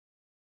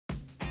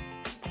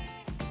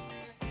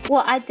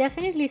Well, I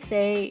definitely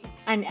say,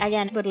 and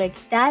again, but like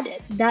that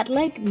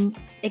like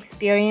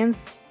experience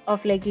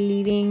of like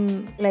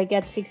leaving like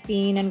at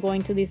 16 and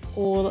going to this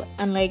school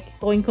and like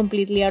going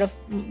completely out of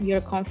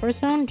your comfort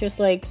zone, just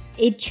like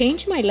it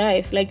changed my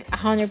life like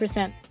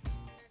 100%.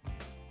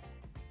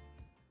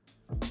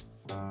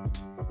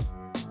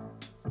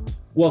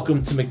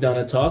 Welcome to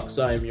McDonough Talks.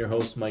 I am your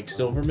host, Mike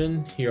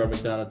Silverman. Here on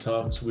McDonough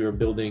Talks, we are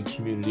building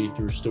community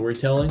through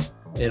storytelling.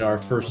 In our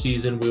first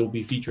season, we will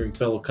be featuring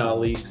fellow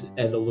colleagues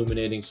and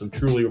illuminating some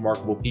truly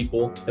remarkable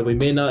people that we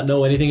may not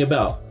know anything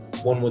about.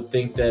 One would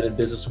think that in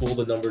business school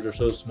the numbers are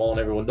so small and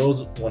everyone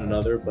knows one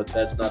another, but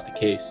that's not the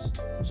case.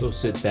 So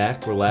sit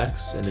back,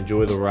 relax, and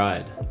enjoy the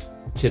ride.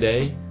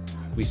 Today,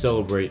 we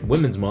celebrate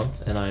Women's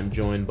Month, and I am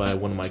joined by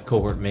one of my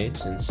cohort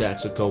mates in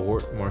Saxa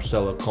cohort,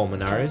 Marcela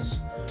Colmenares.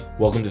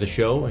 Welcome to the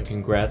show, and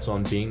congrats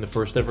on being the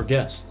first ever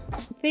guest.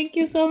 Thank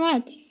you so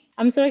much.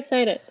 I'm so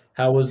excited.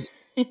 How was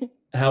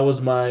how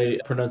was my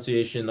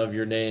pronunciation of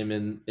your name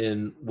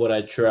in what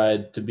I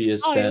tried to be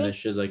as Oh, it was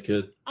Spanish as I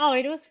could?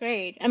 it was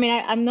great. I mean,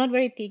 I'm not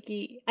very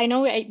picky. I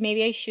know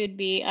maybe I should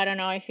be. I don't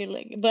know. I feel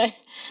like, but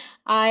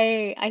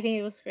I think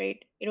it was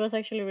great. It was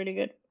actually really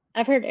good.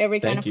 I've heard every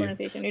kind Thank of you.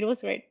 pronunciation. It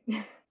was great.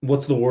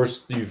 What's the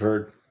worst you've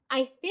heard?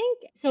 I think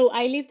so.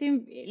 I lived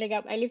in like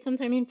I lived some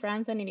time in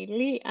France and in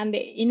Italy, and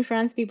in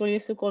France people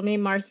used to call me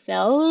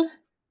Marcel,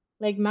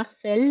 like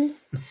Marcel,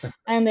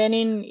 and then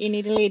in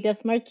Italy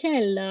that's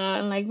Marcella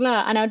and like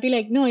blah, and I'd be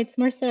like, no, it's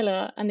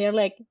Marcella, and they're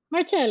like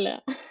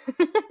Marcella.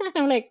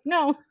 I'm like,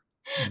 no,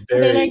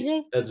 and they like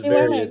just That's they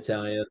were very like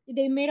Italian.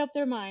 they made up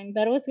their mind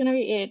that was gonna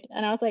be it,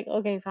 and I was like,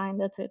 okay, fine,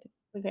 that's it,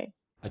 okay.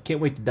 I can't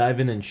wait to dive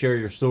in and share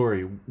your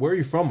story. Where are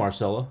you from,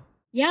 Marcella?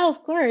 Yeah,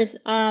 of course.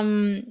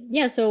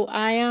 Yeah, so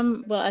I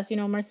am, well, as you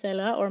know,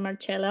 Marcela or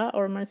Marcella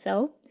or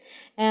Marcel,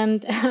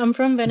 and I'm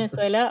from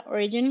Venezuela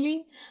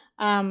originally.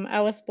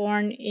 I was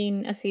born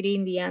in a city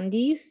in the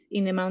Andes,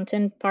 in the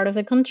mountain part of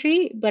the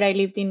country, but I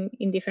lived in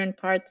different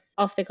parts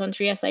of the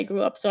country as I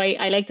grew up. So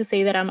I like to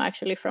say that I'm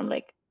actually from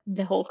like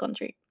the whole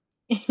country.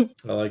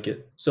 I like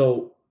it.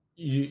 So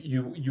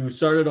you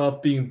started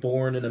off being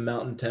born in a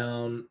mountain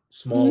town,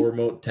 small Mhm.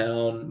 remote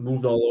town,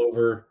 moved all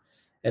over,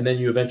 and then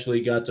you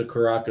eventually got to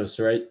Caracas,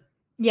 right?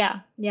 Yeah,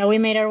 yeah, we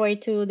made our way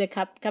to the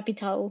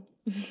capital.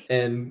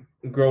 And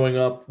growing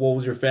up, what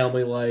was your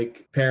family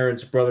like?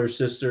 Parents, brother,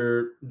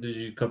 sister? Did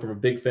you come from a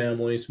big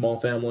family, small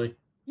family?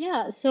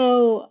 Yeah,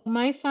 so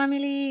my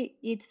family,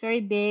 it's very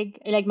big.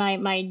 Like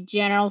my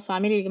general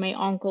family, like my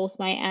uncles,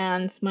 my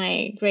aunts,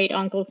 my great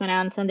uncles and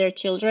aunts and their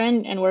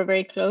children, and we're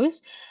very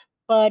close.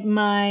 But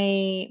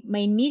my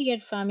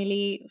immediate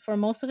family, for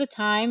most of the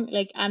time,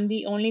 like I'm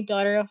the only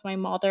daughter of my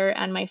mother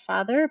and my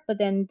father, but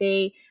then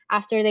they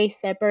after they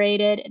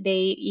separated,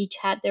 they each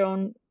had their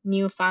own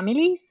new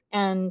families.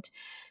 And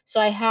so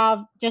I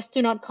have, just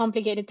to not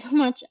complicate it too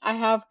much, I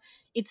have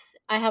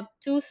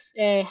two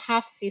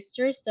half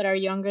sisters that are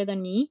younger than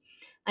me,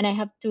 and I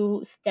have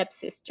two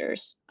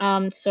stepsisters.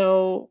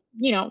 So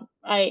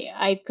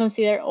I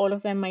consider all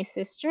of them my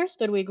sisters,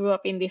 but we grew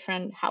up in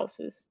different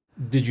houses.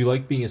 Did you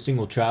like being a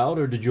single child,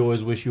 or did you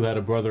always wish you had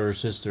a brother or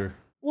sister?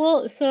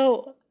 Well,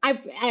 so I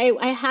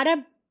had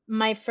a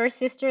my first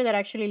sister that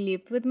actually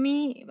lived with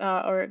me,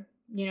 or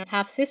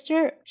half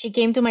sister. She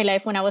came to my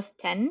life when I was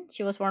 10.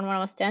 She was born when I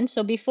was 10.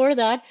 So before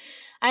that,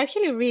 I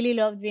actually really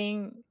loved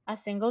being a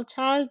single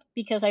child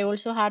because I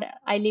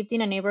lived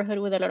in a neighborhood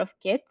with a lot of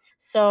kids.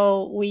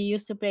 So we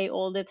used to play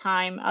all the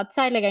time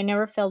outside. Like I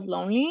never felt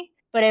lonely,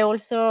 but I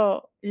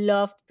also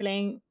loved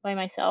playing by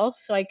myself.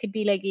 So I could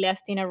be like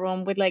left in a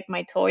room with like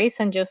my toys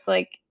and just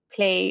like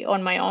play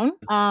on my own.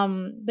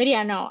 But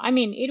yeah, no, I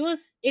mean it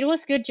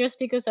was good just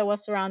because I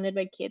was surrounded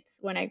by kids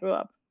when I grew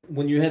up.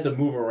 When you had to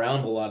move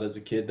around a lot as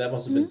a kid, that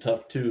must have been Mhm.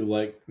 tough too.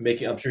 Like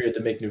making, I'm sure you had to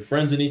make new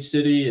friends in each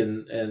city,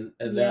 and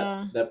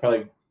Yeah. that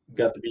probably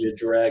got to be a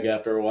drag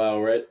after a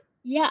while, right?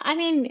 Yeah, I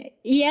mean,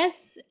 yes,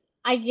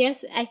 I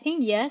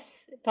think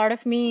yes. Part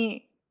of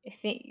me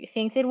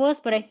thinks it was,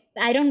 but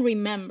I don't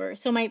remember.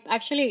 So my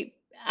actually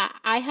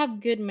I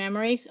have good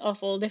memories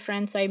of all the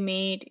friends I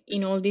made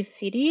in all these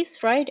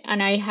cities, right?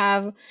 And I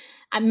have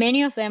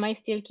many of them I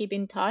still keep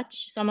in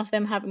touch. Some of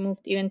them have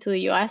moved even to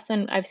the US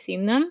and I've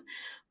seen them.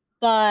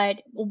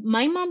 But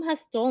my mom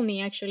has told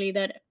me actually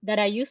that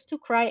I used to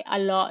cry a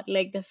lot,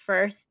 like the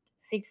first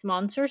 6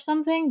 months or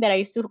something, that I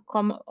used to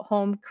come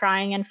home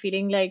crying and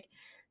feeling like,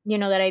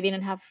 that I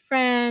didn't have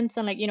friends,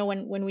 and like,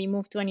 when we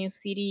moved to a new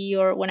city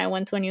or when I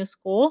went to a new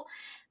school.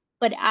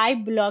 But I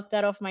blocked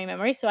that off my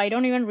memory, so I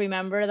don't even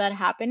remember that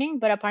happening.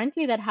 But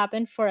apparently that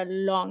happened for a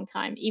long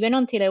time, even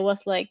until I was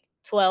like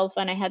 12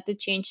 and I had to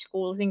change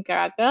schools in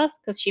Caracas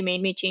because she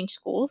made me change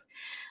schools.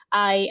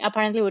 I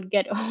apparently would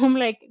get home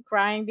like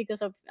crying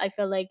because of I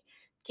felt like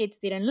kids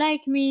didn't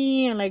like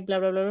me and like blah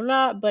blah blah blah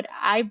blah. But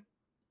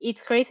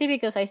it's crazy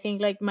because I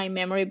think like my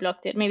memory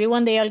blocked it. Maybe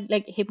one day I'll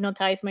like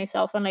hypnotize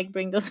myself and like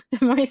bring those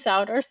memories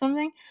out or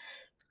something.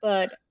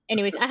 But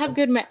anyways, I have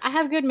good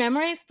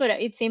memories, but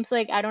it seems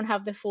like I don't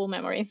have the full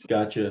memories.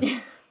 Gotcha.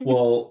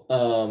 Well,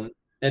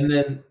 and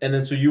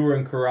then so you were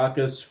in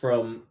Caracas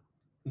from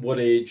What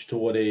age to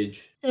what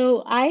age?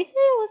 So I think it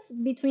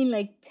was between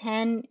like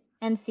 10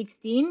 and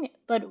 16,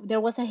 but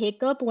there was a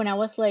hiccup when I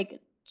was like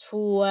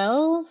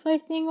 12, I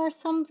think, or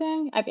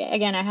something.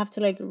 Again, I have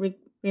to like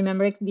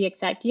remember the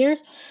exact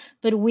years,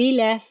 but we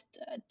left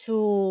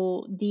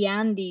to the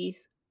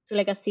Andes, to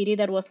like a city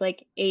that was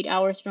like 8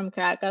 hours from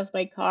Caracas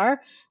by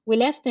car. We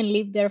left and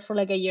lived there for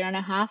like a year and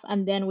a half,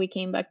 and then we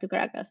came back to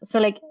Caracas. So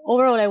like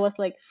overall, I was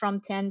like from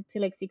 10 to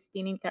like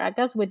 16 in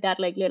Caracas with that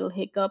like little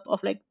hiccup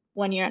of like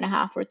 1 year and a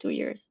half or 2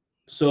 years.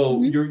 So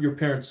Mhm. your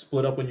parents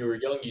split up when you were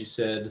young, you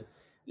said,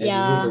 and you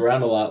moved Yeah.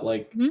 around a lot.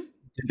 Like, Mhm.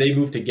 did they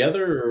move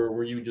together, or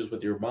were you just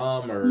with your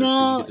mom, or did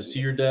you get No, to see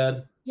your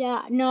dad?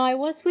 yeah, no, I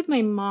was with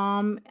my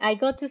mom. I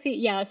got to see,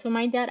 yeah, so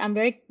my dad, I'm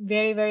very,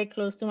 very, very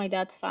close to my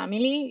dad's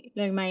family,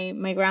 like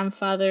my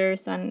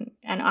grandfathers and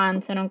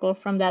aunts and uncle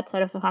from that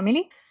side of the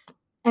family.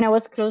 And I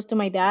was close to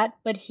my dad,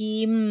 but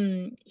he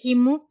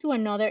moved to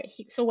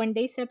so when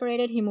they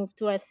separated, he moved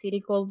to a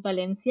city called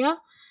Valencia,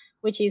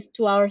 which is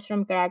 2 hours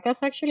from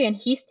Caracas actually, and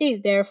he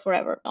stayed there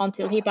forever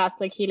until he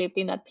passed, like he lived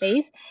in that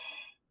place.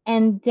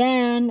 And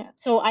then,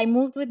 so I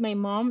moved with my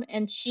mom,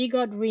 and she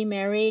got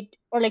remarried,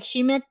 or like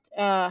she met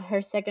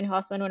her second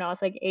husband when I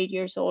was like 8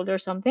 years old or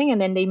something, and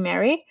then they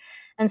married.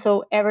 And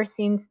so ever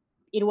since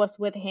it was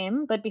with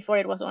him, but before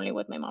it was only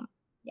with my mom.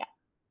 Yeah.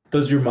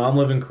 Does your mom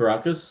live in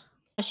Caracas?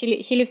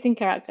 She lives in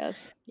Caracas.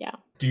 Yeah.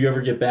 Do you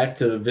ever get back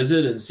to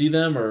visit and see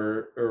them,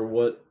 or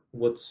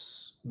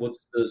what's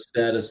the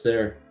status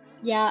there?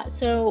 Yeah.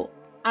 So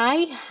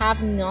I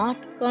have not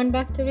gone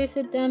back to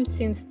visit them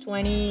since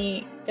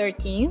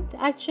 2013,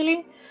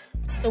 actually.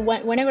 So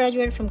when I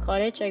graduated from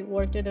college, I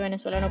worked with the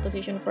Venezuelan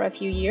opposition for a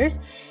few years,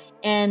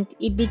 and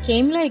it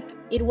became like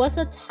it was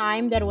a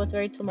time that was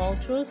very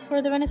tumultuous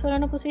for the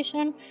Venezuelan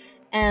opposition,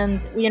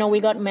 and we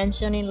got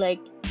mentioned in like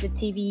the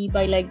TV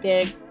by like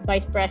the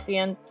vice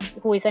president,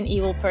 who is an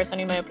evil person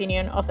in my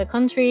opinion, of the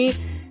country.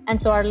 And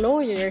so our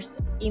lawyers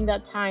in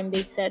that time,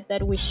 they said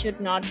that we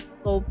should not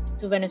go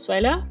to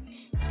Venezuela.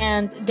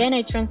 And then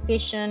I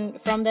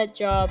transitioned from that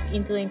job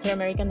into the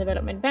Inter-American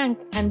Development Bank,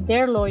 and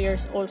their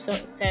lawyers also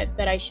said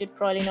that I should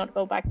probably not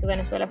go back to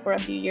Venezuela for a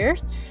few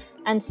years.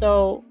 And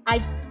so I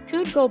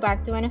could go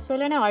back to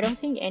Venezuela now. I don't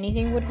think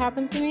anything would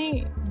happen to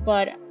me,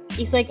 but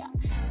it's like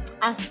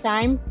as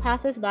time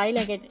passes by,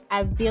 like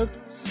I've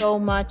built so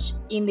much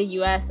in the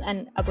US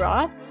and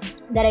abroad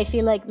that I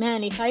feel like,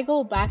 man, if I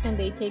go back and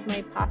they take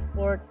my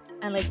passport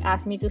and like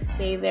ask me to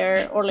stay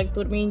there or like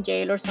put me in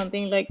jail or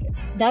something, like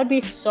that would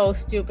be so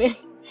stupid.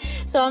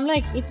 So I'm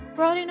like, it's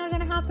probably not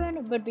gonna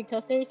happen, but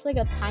because there's like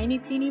a tiny,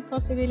 teeny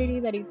possibility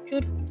that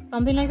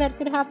something like that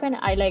could happen,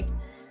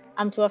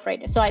 I'm too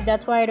afraid. So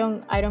that's why I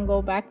don't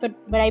go back. But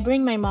I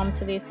bring my mom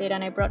to visit,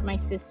 and I brought my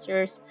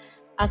sisters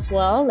as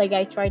well. Like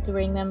I try to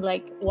bring them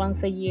like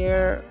once a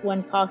year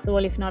when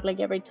possible, if not like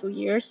every 2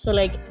 years. So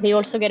like they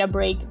also get a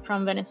break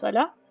from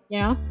Venezuela, you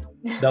know?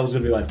 That was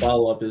gonna be my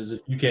follow-up, is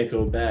if you can't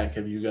go back,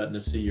 have you gotten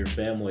to see your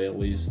family at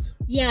least?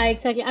 Yeah,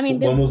 exactly. I mean,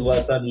 When was the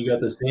last time you got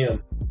to see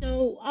them?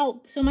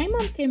 so my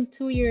mom came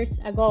 2 years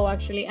ago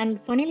actually,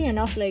 and funnily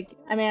enough, like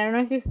I mean, I don't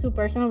know if it's too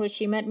personal, but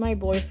she met my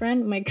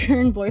boyfriend, my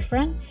current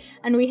boyfriend,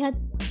 and we had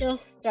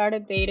just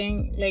started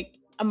dating like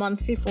a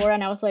month before,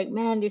 and I was like,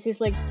 man, this is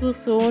like too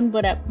soon,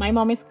 but my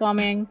mom is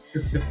coming.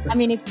 I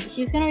mean,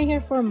 she's gonna be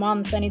here for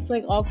months, and it's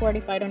like awkward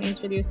if I don't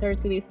introduce her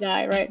to this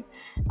guy, right?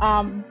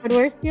 But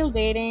we're still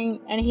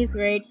dating, and he's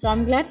great, so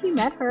I'm glad he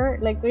met her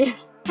like 2 years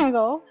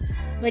ago.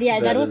 But yeah,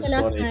 that That was the is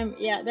last funny. time.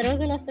 Yeah, that was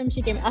the last time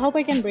she came. I hope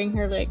I can bring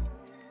her. Like,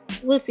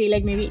 we'll see.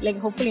 Like maybe, like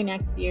hopefully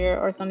next year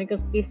or something,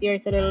 because this year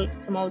is a little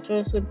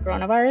tumultuous with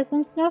coronavirus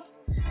and stuff.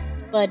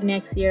 But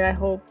next year, I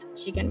hope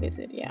she can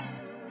visit. Yeah,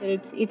 but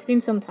it's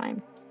been some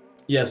time.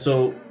 Yeah,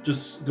 so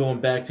just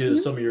going back to Mhm.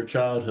 some of your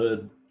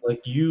childhood,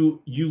 like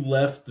you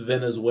left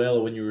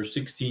Venezuela when you were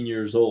 16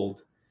 years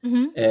old,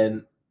 Mhm.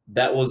 and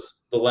that was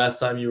the last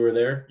time you were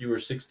there? You were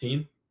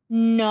 16?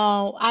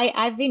 No,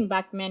 I've been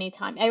back many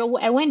times.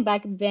 I went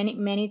back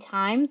many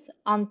times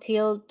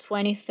until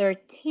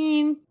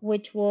 2013,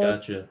 which was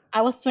Gotcha.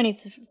 I was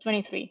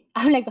 23.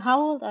 I'm like, how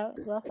old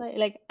was I?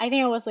 Like, I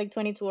think I was like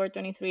 22 or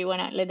 23 when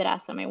like the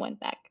last time I went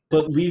back.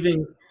 But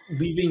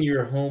leaving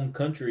your home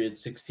country at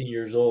 16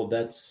 years old,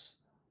 that's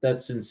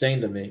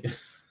insane to me.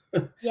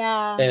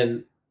 Yeah.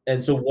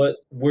 And so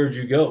where'd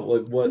you go?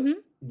 Like Mhm.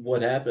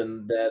 what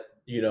happened that,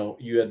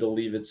 you had to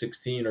leave at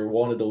 16 or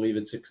wanted to leave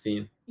at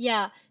 16?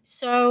 Yeah,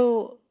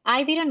 so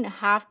I didn't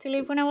have to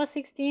leave when I was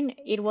 16.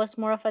 It was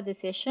more of a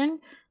decision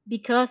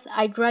because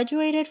I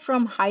graduated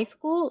from high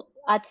school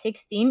at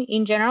 16.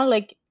 In general,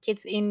 like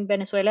kids in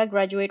Venezuela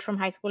graduate from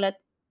high school at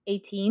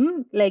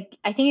 18. Like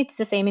I think it's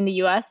the same in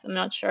the US, I'm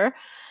not sure.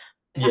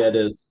 Yeah, it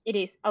is. It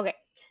is. Okay.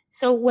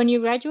 So when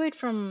you graduate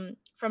from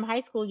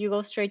high school, you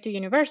go straight to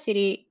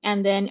university,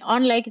 and then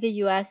unlike the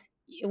US,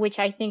 which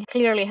I think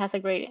clearly has a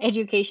great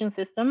education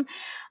system,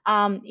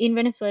 in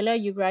Venezuela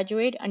you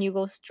graduate and you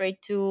go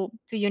straight to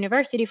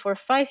university for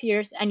 5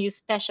 years, and you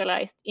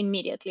specialize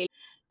immediately.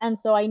 And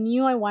so I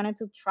knew I wanted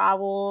to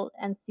travel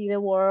and see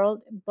the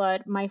world,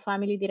 but my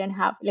family didn't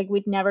have, like,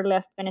 we'd never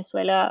left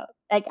Venezuela.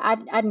 Like,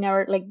 I'd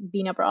never like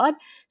been abroad,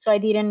 so I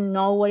didn't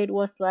know what it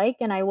was like.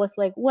 And I was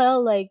like,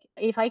 well, like,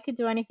 if I could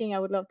do anything, I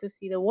would love to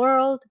see the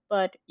world,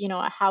 but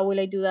how will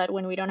I do that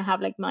when we don't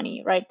have like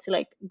money, right, to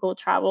like go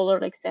travel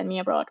or like send me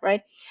abroad,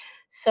 right?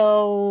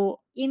 So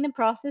in the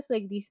process,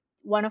 like, this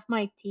one of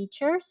my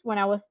teachers, when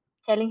I was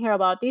telling her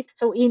about this,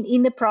 so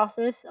in the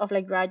process of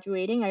like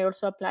graduating, I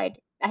also applied.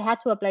 I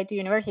had to apply to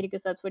university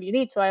because that's what you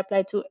did. So I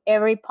applied to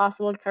every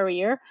possible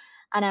career,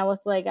 and I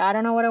was like, I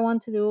don't know what I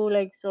want to do.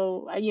 Like,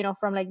 so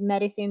from like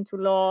medicine to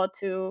law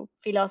to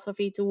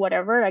philosophy to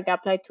whatever, like, I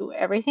applied to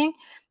everything,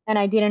 and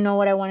I didn't know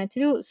what I wanted to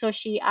do. So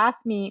she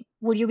asked me,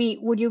 would you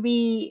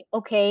be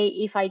okay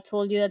if I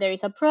told you that there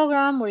is a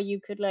program where you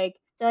could like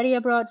study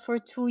abroad for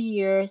 2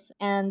 years,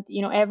 and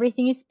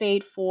everything is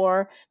paid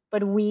for,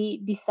 but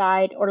we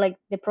decide, or like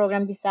the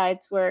program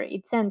decides where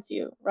it sends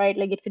you, right?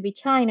 Like, it could be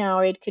China,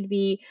 or it could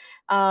be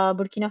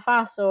Burkina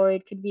Faso, or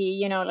it could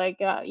be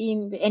like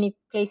in any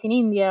place in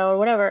India or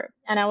whatever.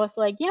 And I was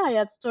like, yeah,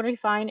 that's totally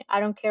fine. I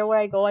don't care where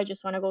I go. I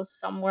just want to go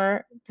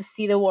somewhere to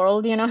see the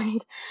world.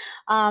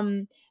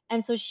 um,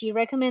 and so she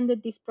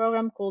recommended this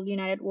program called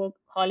United World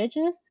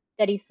Colleges.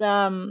 That is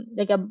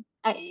like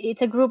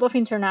it's a group of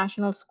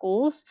international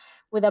schools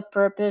with a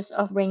purpose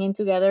of bringing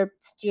together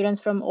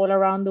students from all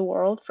around the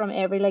world, from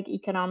every like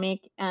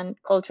economic and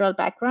cultural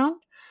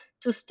background,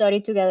 to study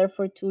together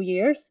for 2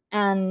 years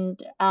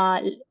and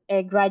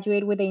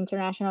graduate with the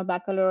International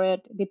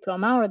Baccalaureate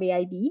Diploma, or the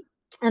IB.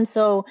 And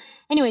so,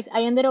 anyways,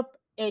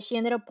 she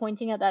ended up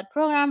pointing at that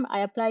program.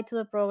 I applied to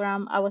the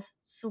program. I was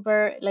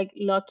super like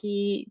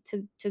lucky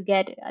to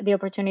get the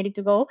opportunity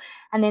to go.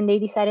 And then they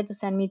decided to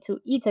send me to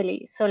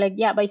Italy. So like,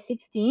 yeah, by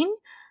 16,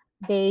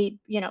 I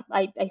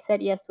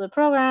said yes to the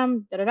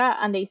program, da, da, da,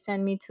 and they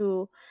sent me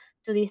to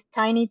this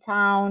tiny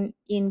town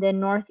in the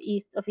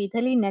northeast of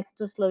Italy next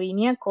to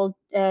Slovenia called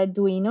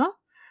Duino.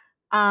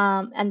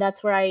 And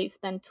that's where I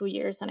spent 2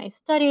 years, and I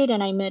studied,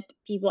 and I met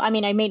people. I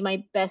mean, I made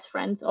my best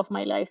friends of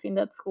my life in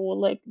that school,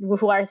 like,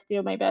 who are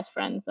still my best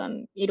friends.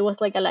 And it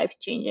was like a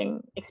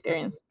life-changing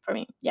experience for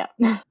me. Yeah.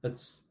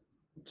 That's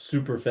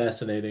super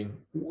fascinating.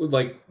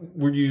 Like,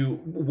 what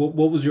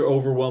was your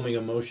overwhelming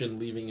emotion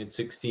leaving at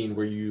 16?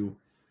 Were you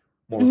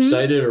more hmm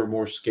excited or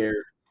more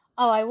scared?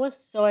 Oh, I was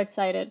so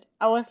excited.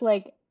 I was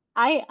like,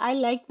 I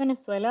liked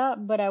Venezuela,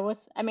 but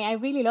I mean, I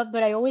really loved,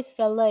 but I always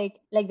felt like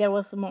there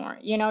was more,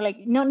 like,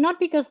 not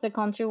because the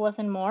country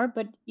wasn't more,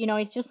 but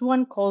it's just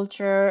one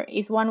culture,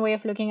 it's one way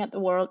of looking at the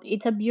world.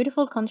 It's a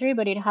beautiful country,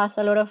 but it has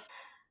a lot of,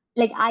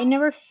 like, I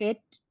never fit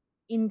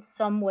in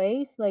some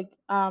ways. Like,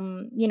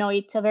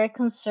 it's a very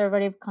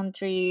conservative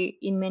country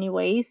in many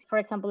ways. For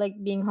example,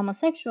 like, being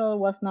homosexual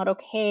was not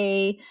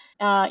okay.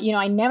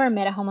 I never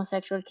met a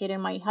homosexual kid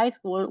in my high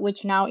school,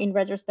 which now in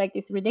retrospect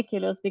is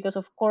ridiculous, because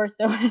of course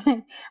there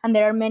were and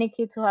there are many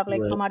kids who have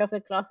like Right. come out of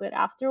the closet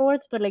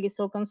afterwards, but like, it's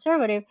so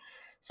conservative.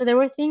 So there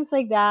were things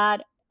like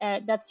that.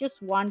 That's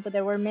just one, but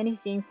there were many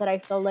things that I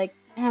felt like,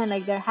 man,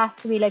 like, there has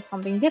to be like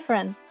something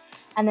different.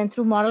 And then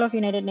through Model of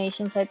United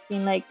Nations, I'd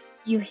seen like,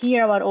 you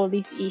hear about all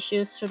these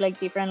issues through like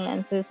different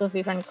lenses of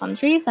different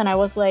countries, and I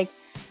was like,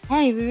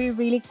 hey, it would be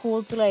really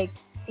cool to like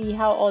see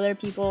how other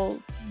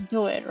people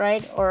do it,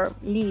 right, or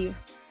live.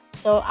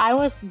 So I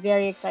was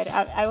very excited.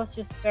 I was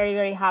just very,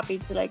 very happy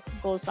to like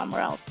go somewhere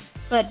else,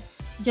 but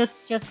just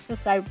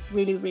because I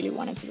really, really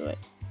wanted to do it.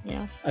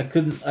 I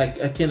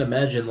can't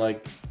imagine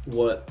like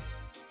what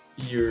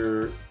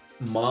your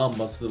mom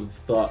must have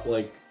thought,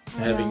 like, I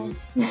know. having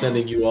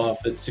sending you off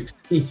at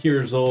 16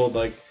 years old.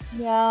 Like,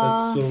 that's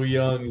Yeah. so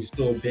young. You're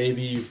still a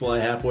baby. You fly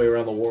halfway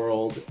around the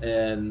world.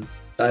 And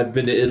I've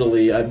been to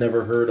Italy. I've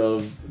never heard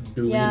of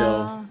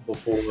Duino Yeah.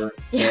 before.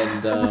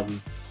 And Yeah.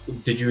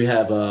 did you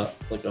have a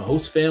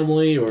host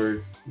family,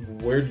 or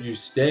where did you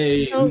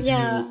stay? So Who did you?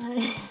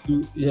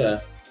 yeah. Yeah.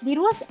 It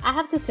was, I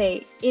have to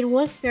say, it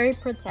was very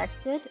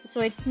protected.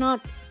 So it's not,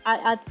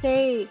 I'd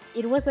say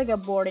it was like a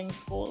boarding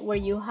school where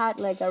you had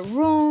like a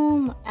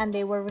room and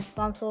they were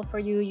responsible for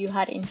you. You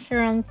had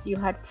insurance, you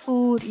had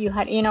food, you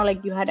had,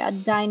 like, you had a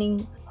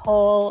dining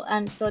hall.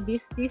 And so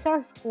these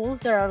are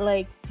schools that are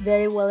like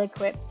very well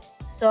equipped.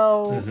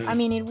 So, I Hmm.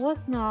 mean, it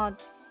was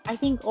not, I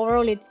think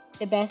overall it's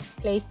the best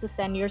place to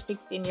send your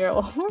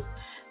 16-year-old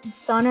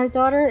son or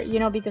daughter,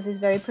 because it's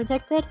very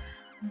protected.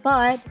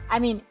 But I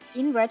mean,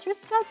 in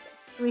retrospect,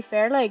 to be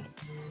fair, like,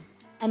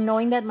 and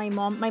knowing that my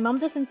mom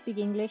doesn't speak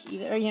English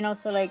either,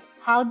 so like,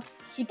 how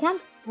she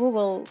can't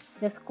Google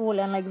the school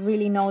and like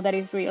really know that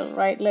it's real,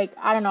 right? Like,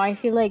 I don't know. I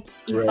feel like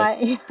if Right.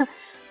 I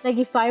like,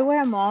 if I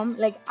were a mom,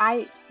 like,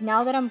 I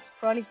now that I'm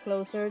probably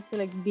closer to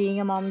like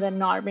being a mom than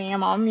not being a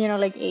mom,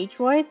 like, age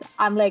wise,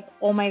 I'm like,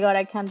 oh my god,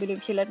 I can't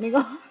believe she let me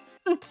go.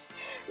 That's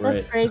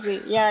Right.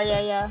 crazy. Yeah,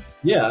 yeah, yeah.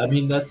 Yeah, I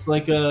mean, that's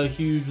like a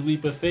huge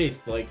leap of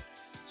faith. Like,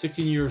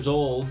 16 years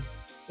old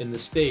in the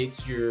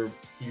States, you're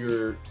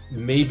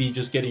maybe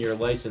just getting your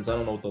license. I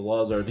don't know what the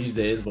laws are these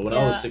days, but when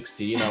I was Yeah.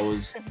 16, I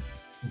was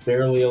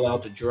barely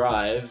allowed to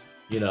drive,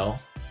 you know.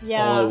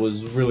 All I Yeah.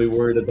 was really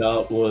worried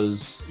about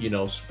was,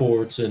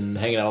 sports and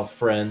hanging out with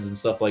friends and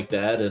stuff like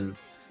that, and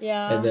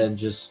Yeah. then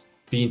just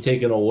being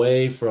taken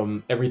away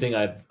from everything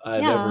I've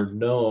ever Yeah.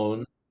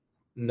 known,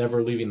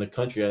 never leaving the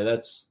country.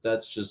 That's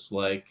just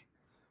like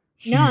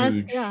No,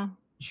 it's huge, yeah.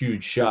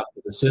 huge shock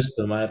to the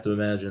system, I have to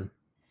imagine.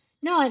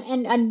 No,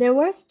 and there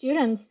were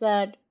students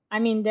that I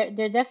mean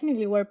there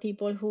definitely were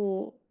people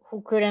who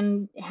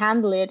couldn't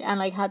handle it and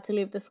like had to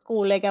leave the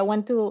school. Like I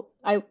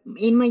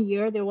in my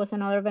year there was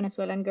another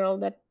Venezuelan girl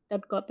that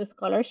got the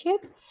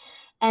scholarship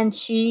and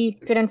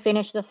she couldn't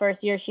finish the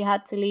first year. She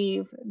had to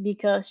leave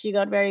because she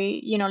got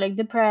very, like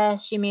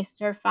depressed. She missed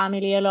her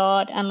family a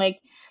lot and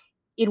like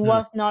it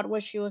Hmm. was not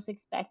what she was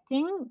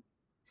expecting.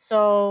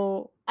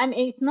 So, I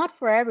mean, it's not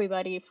for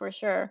everybody for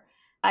sure.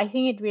 I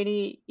think it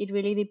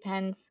really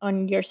depends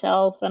on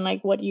yourself and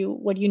like what you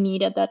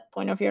need at that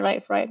point of your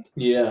life, right?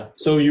 Yeah.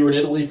 So you were in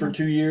Italy for Yeah.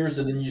 2 years,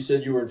 and then you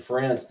said you were in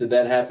France. Did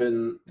that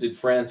happen? Did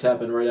France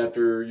happen right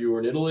after you were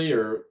in Italy,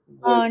 or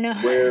Oh what? no.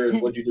 Where and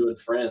what'd you do in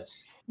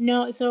France?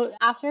 No, so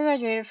after I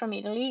graduated from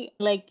Italy,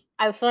 like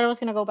I thought I was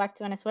gonna go back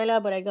to Venezuela,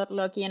 but I got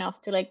lucky enough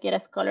to like get a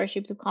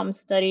scholarship to come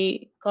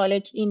study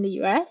college in the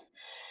US.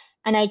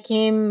 And I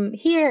came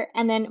here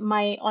and then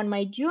my on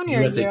my You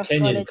junior went to year of Kenyon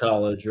college.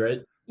 College,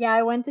 right? Yeah,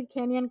 I went to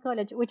Kenyan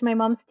College, which my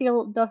mom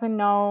still doesn't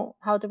know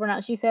how to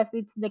pronounce. She says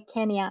it's the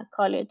Kenya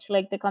College,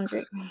 like the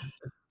country.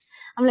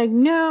 I'm like,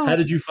 How no.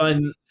 did you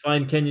find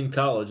Kenyon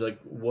College?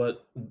 Like,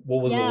 what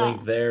was the Yeah.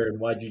 link there, and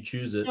why'd you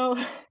choose it? So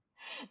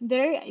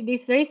there,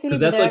 this very silly, Because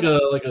but that's there like are,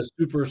 a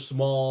super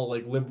small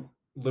like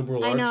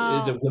liberal I arts.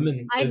 Is know. it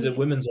women? Is I it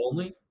women's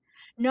only?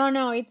 No,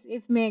 no,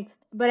 it's mixed.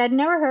 But I'd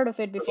never heard of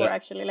it before Okay.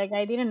 actually. Like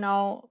I didn't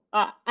know.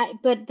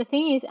 But the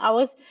thing is, I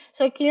was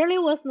so it clearly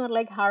was not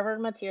like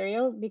Harvard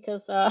material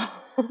because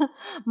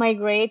my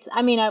grades.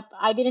 I mean,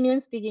 I didn't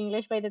even speak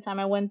English by the time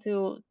I went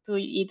to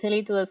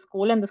Italy to the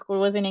school, and the school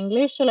was in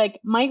English. So like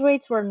my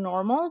grades were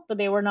normal, but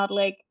they were not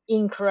like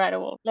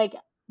incredible. Like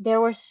there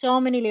were so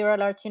many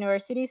liberal arts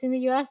universities in the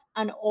U.S.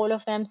 and all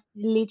of them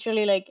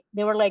literally like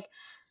they were like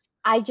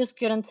I just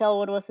couldn't tell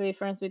what was the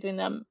difference between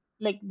them.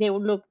 Like they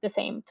would look the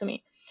same to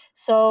me.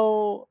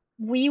 So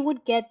we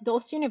would get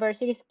those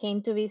universities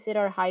came to visit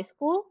our high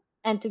school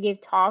and to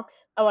give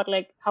talks about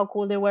like how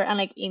cool they were and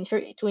like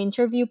to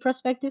interview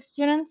prospective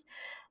students.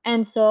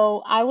 And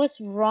so I was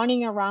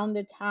running around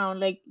the town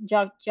like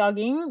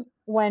jogging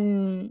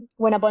when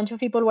a bunch of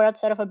people were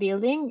outside of a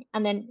building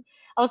and then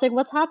I was like,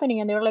 what's happening?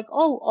 And they were like,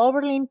 oh,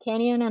 Oberlin,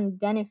 Kenyon, and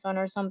Denison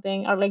or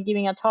something are like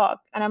giving a talk.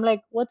 And I'm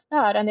like, what's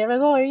that? And they're like,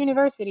 oh, our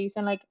universities.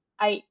 And like,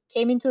 I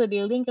came into the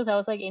building because I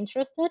was like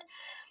interested.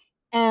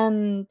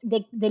 And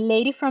the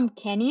lady from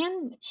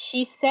Kenyon,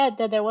 she said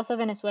that there was a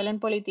Venezuelan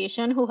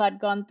politician who had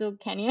gone to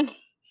Kenyon.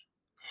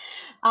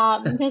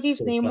 Because his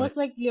So name funny. was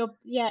like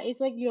yeah, it's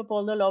like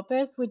Leopoldo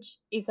Lopez, which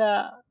is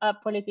a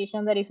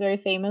politician that is very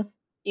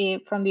famous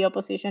from the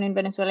opposition in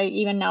Venezuela.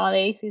 Even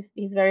nowadays,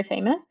 he's very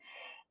famous.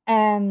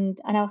 And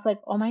I was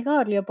like, oh my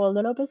God,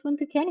 Leopoldo Lopez went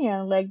to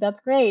Kenya. Like that's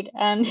great.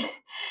 And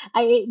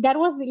I that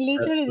was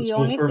That's literally the the school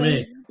only for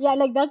me. thing. Yeah,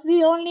 like that's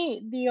the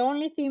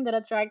only thing that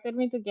attracted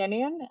me to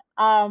Kenyan,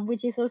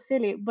 which is so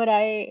silly. But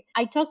I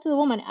talked to the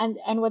woman,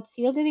 and what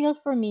sealed the deal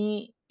for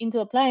me into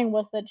applying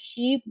was that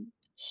she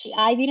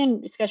I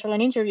didn't schedule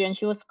an interview, and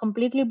she was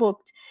completely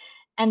booked.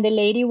 And the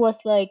lady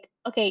was like,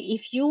 okay,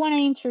 if you want to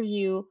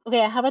interview,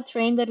 okay, I have a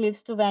train that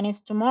leaves to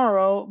Venice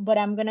tomorrow, but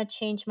I'm going to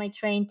change my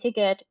train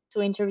ticket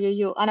to interview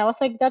you. And I was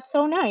like, that's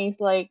so nice.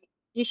 Like,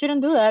 you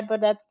shouldn't do that,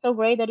 but that's so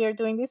great that you're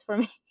doing this for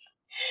me.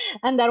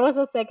 And that was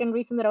the second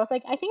reason that I was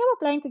like, I think I'm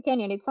applying to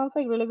Kenyan. It sounds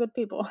like really good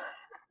people.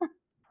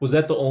 Was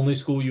that the only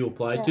school you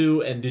applied Yeah.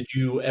 to? And did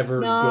you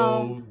ever No.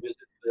 go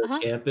visit the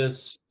Uh-huh.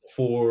 campus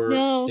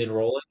for No.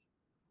 enrolling?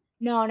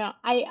 No, no.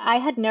 I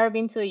had never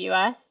been to the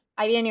US.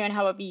 I didn't even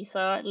have a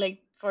visa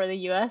like for the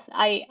US.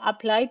 I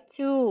applied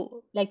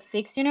to like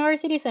six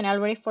universities and I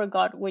already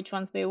forgot which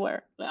ones they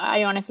were.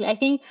 I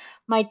think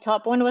my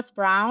top one was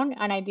Brown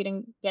and I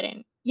didn't get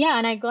in. Yeah,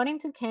 and I got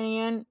into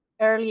Kenyon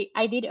early.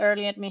 I did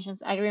early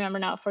admissions. I remember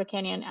now for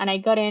Kenyon and I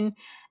got in.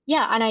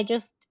 Yeah, and I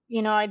just,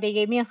 they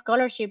gave me a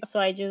scholarship, so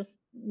I just,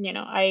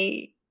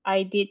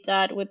 I did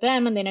that with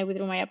them and then I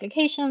withdrew my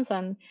applications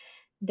and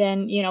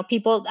then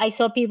people I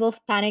saw people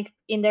panic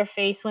in their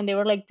face when they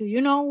were like, do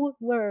you know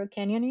where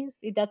Kenyon is?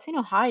 That's in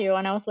Ohio.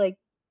 And I was like,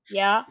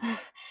 yeah.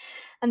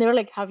 And they were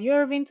like, have you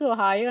ever been to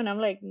Ohio? And I'm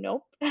like,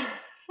 nope.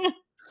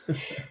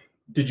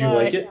 Did you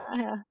like But it?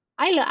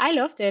 I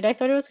loved it. I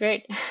thought it was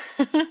great.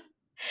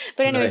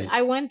 But anyways,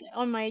 I Nice. went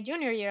on my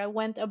junior year, I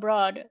went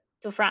abroad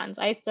to France.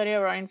 I studied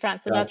abroad in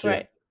France, so that's Gotcha.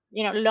 right.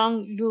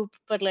 Long loop,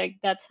 but like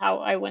that's how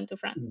I went to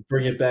France.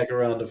 Bring it back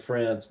around to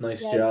France.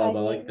 Nice Yes, I job. I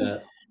like did.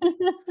 that.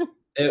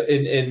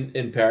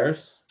 In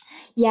Paris?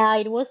 Yeah,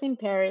 it was in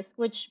Paris,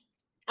 which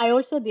I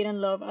also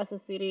didn't love as a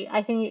city.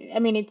 I think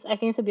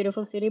it's a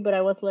beautiful city, but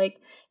I was like,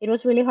 it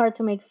was really hard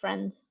to make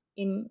friends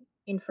in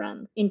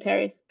France, in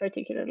Paris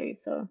particularly.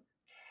 So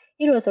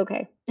it was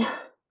okay.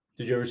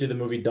 Did you ever see the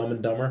movie Dumb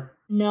and Dumber?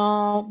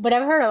 No, but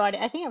I've heard about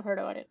it. I think I've heard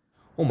about it.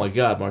 Oh my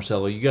God,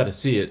 Marcelo, you got to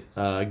see it.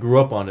 I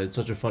grew up on it. It's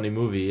such a funny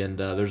movie, and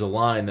there's a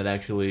line that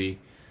actually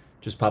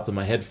just popped in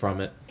my head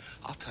from it.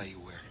 I'll tell you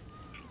where.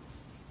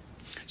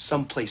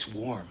 Someplace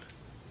warm.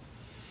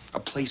 A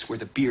place where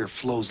the beer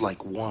flows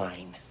like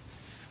wine.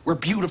 Where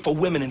beautiful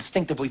women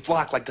instinctively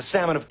flock like the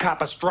salmon of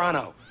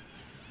Capistrano.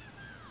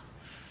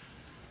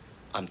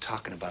 I'm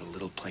talking about a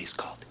little place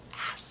called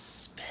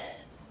Aspen.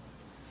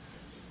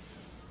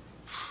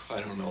 I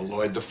don't know,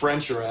 Lloyd. The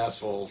French are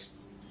assholes.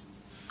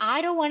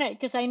 I don't want to,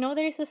 because I know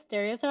there is a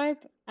stereotype,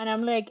 and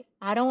I'm like,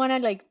 I don't want to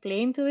like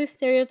play into this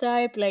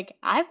stereotype. Like,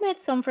 I've met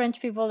some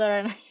French people that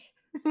are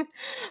nice,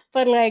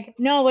 but like,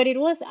 no, but it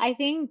was, I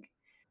think,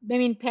 I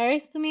mean,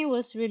 Paris to me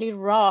was really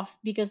rough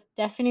because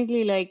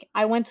definitely, like,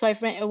 I went to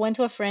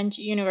a French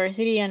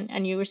university,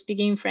 and you were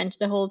speaking French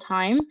the whole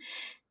time,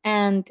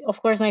 and of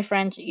course, my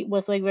French it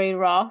was like very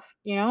rough,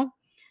 you know.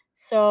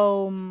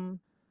 So.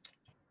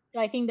 So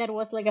I think that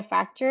was like a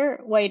factor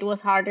why it was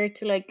harder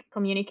to like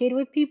communicate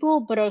with people.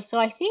 But also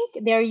I think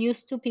they're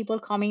used to people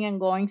coming and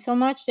going so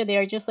much that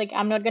they're just like,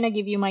 I'm not gonna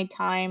give you my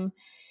time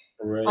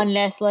Right.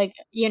 unless like,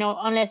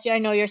 unless I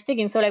know you're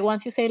sticking. So like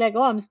once you say like,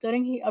 oh, I'm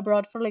studying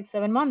abroad for like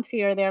 7 months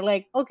here, they're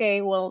like,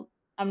 okay, well,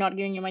 I'm not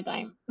giving you my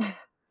time.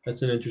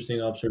 That's an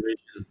interesting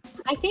observation.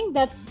 I think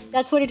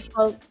that's what it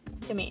felt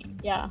to me.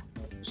 Yeah.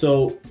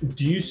 So,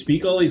 do you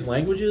speak all these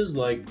languages?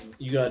 Like,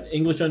 you got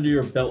English under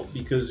your belt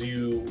because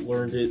you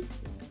learned it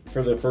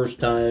for the first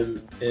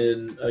time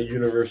in a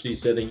university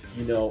setting.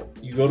 You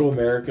go to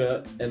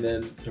America and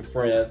then to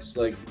France.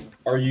 Like,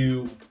 are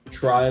you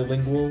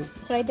trilingual?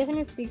 So I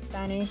definitely speak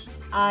Spanish.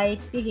 I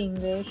speak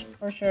English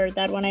for sure.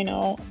 That one I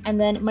know. And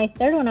then my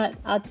third one,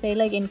 I'd say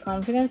like in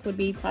confidence would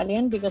be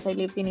Italian because I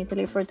lived in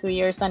Italy for 2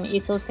 years and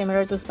it's so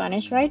similar to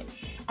Spanish, right?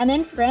 And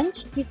then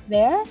French is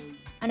there.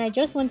 And I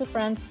just went to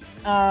France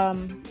a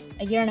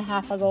year and a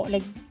half ago,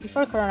 like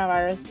before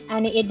coronavirus,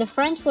 and the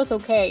French was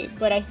okay,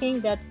 but I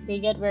think that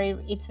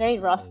it's very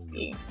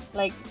rusty.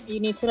 Like you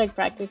need to like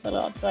practice a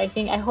lot. So I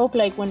hope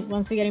like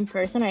once we get in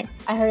person,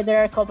 I heard there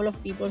are a couple of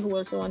people who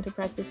also want to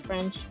practice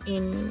French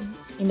in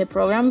the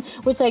program.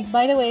 Which like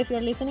by the way, if you're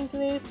listening to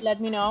this, let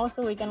me know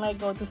so we can like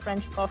go to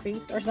French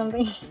coffees or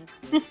something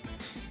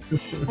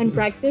and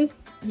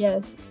practice.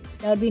 Yes,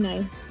 that would be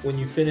nice. When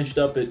you finished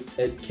up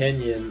at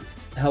Kenyon,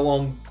 how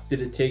long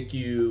did it take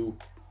you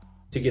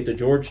to get to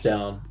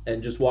Georgetown?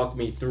 And just walk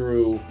me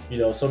through,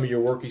 some of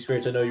your work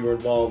experience. I know you were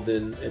involved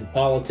in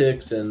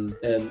politics, and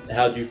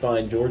how'd you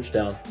find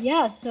Georgetown?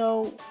 Yeah,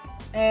 so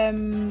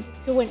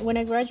when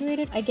I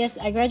graduated, I guess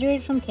I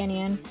graduated from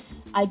Kenyon.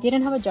 I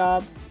didn't have a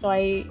job,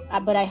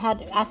 but I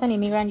had, as an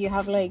immigrant, you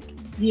have like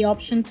the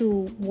option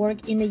to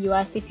work in the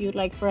US if you'd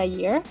like for a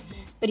year,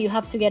 but you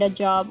have to get a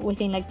job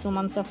within like 2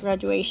 months of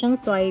graduation.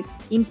 So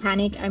in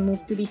panic, I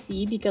moved to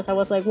DC because I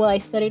was like, well, I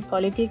studied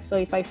politics, so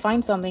if I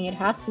find something, it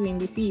has to be in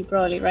DC,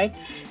 probably, right?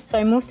 So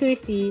I moved to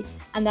DC,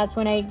 and that's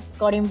when I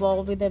got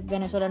involved with the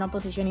Venezuelan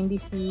opposition in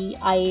DC.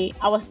 I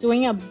was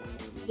doing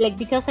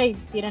because I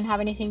didn't have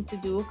anything to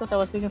do because I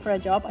was looking for a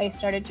job, I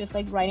started just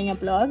like writing a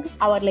blog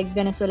about like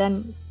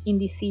Venezuelan in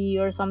DC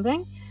or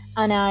something.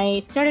 And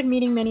I started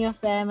meeting many of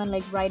them and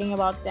like writing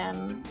about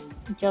them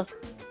just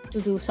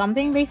to do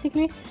something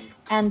basically.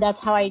 And that's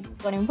how I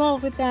got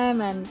involved with them.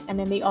 And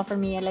then they offered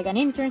me like an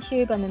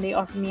internship, and then they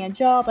offered me a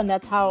job. And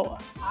that's how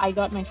I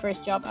got my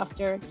first job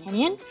after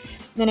Kenyon.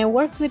 Then I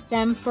worked with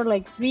them for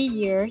like 3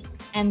 years,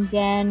 and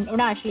then, or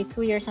no, actually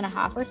 2 years and a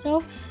half or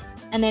so.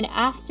 And then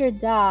after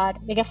that,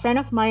 like a friend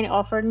of mine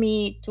offered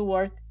me to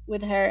work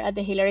with her at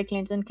the Hillary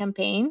Clinton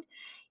campaign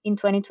in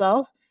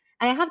 2012.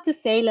 And I have to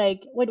say,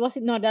 like, wait, was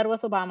it? No, that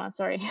was Obama.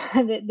 Sorry,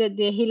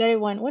 the Hillary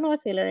one. When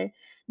was Hillary?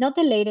 Not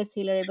the latest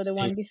Hillary, but the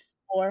 16, one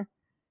before.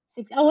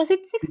 Oh, was it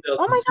six?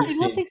 Oh my God, it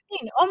was 2016.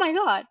 16. Oh my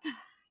God,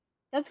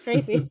 that's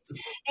crazy.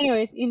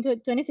 Anyways, into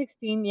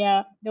 2016,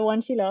 yeah, the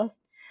one she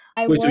lost.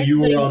 I Wait, so worked, you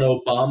but were it on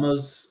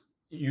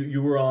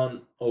you were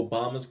on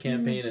Obama's mm,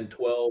 campaign in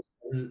 12,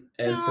 and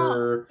no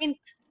for the in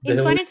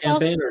Hillary 2012.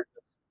 campaign, or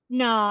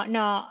No,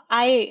 no,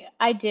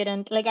 I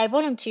didn't. Like I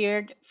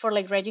volunteered for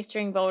like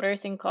registering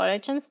voters in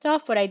college and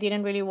stuff, but I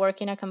didn't really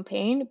work in a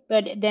campaign.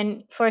 But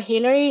then for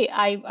Hillary,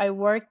 I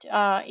worked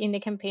in the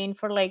campaign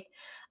for like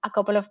a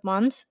couple of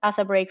months as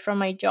a break from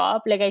my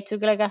job. Like I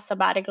took like a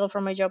sabbatical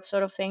from my job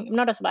sort of thing.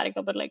 Not a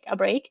sabbatical, but like a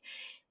break.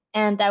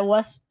 And I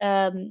was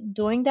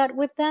doing that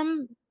with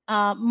them.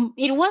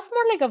 It was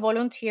more like a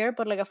volunteer,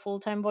 but like a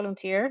full-time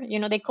volunteer. You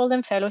know, they call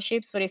them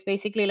fellowships, but it's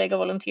basically like a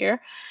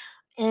volunteer.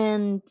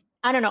 And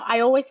I don't know, I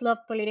always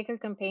loved political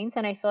campaigns,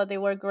 and I thought they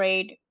were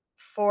great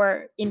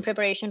for in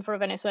preparation for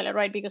Venezuela,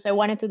 right? Because I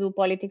wanted to do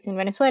politics in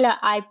Venezuela.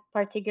 I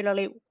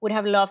particularly would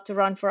have loved to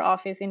run for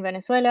office in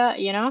Venezuela,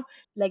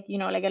 like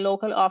a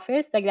local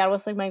office. Like that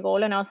was like my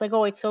goal. And I was like,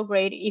 oh, it's so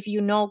great if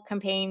you know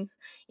campaigns,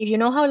 if you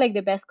know how like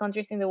the best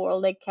countries in the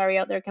world like carry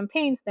out their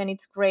campaigns, then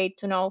it's great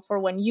to know for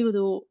when you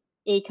do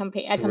a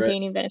right?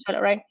 campaign in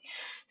Venezuela, right?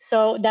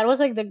 So that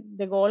was like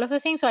the goal of the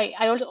thing. So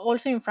I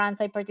also in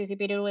France I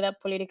participated with a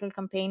political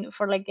campaign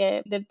for like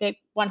the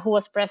one who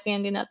was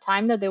president in that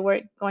time that they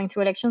were going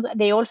through elections.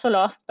 They also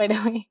lost, by the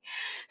way.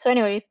 So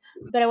anyways,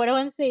 but what I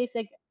want to say is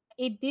like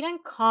it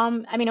didn't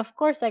come. I mean, of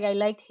course, like I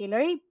liked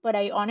Hillary, but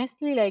I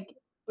honestly like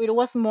it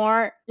was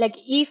more like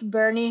if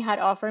Bernie had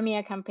offered me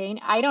a campaign.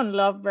 I don't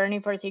love Bernie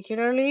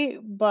particularly,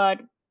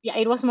 but yeah,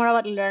 it was more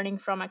about learning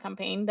from a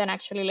campaign than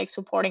actually like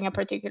supporting a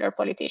particular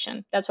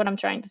politician. That's what I'm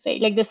trying to say.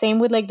 Like the same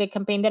with like the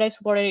campaign that I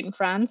supported in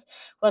France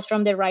was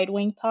from the right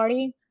wing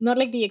party, not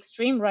like the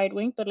extreme right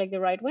wing, but like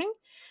the right wing,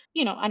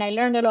 and I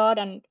learned a lot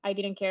and I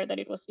didn't care that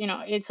it was,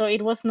 so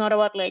it was not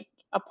about like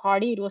a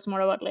party, it was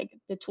more about like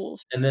the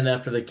tools. And then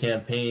after the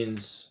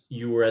campaigns,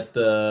 you were at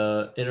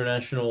the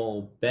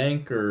International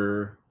Bank,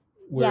 or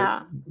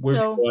Yeah. where'd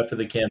you So go after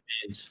the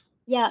campaigns?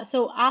 yeah,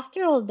 so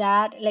after all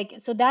that, like,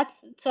 so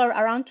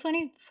around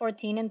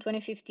 2014 and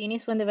 2015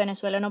 is when the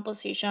Venezuelan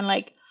opposition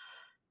like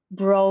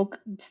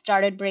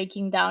started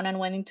breaking down and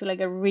went into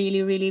like a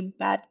really, really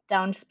bad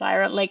down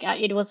spiral. Like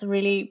it was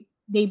really,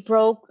 they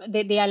broke,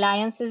 the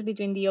alliances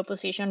between the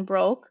opposition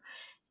broke.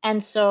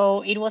 And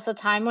so it was a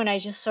time when I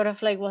just sort of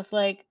like was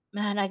like,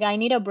 man, like I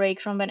need a break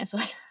from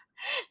Venezuela,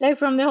 like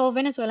from the whole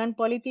Venezuelan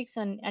politics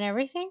and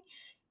everything.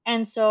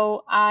 And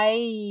so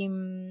I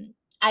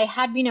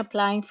had been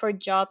applying for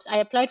jobs. I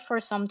applied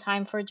for some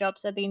time for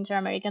jobs at the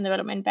Inter-American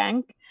Development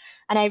Bank,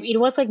 and it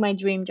was like my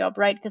dream job,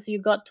 right? Because you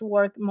got to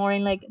work more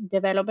in like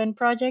development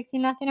projects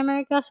in Latin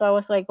America. So I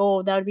was like,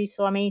 oh, that would be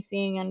so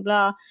amazing and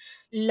blah.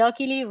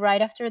 Luckily,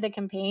 right after the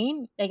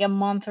campaign, like a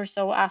month or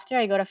so after,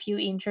 I got a few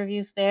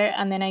interviews there,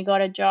 and then I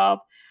got a job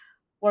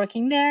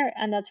working there,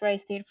 and that's where I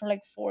stayed for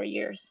like 4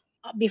 years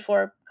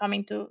before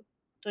coming to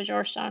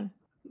Georgetown.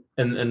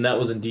 And that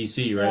was in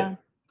DC, right? Yeah.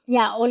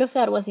 Yeah, all of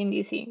that was in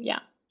DC. Yeah.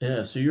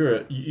 Yeah, so you're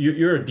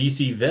a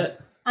DC vet.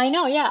 I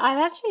know. Yeah,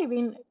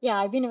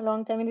 I've been a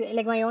long time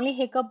like my only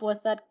hiccup was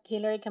that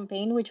Hillary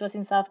campaign, which was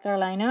in South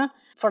Carolina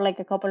for like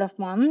a couple of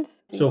months.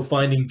 So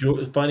finding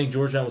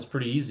Georgetown was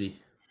pretty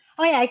easy.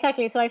 Oh yeah,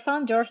 exactly. So I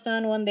found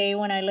Georgetown one day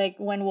when I like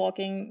went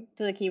walking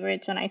to the Key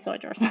Bridge and I saw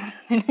Georgetown.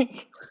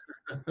 It's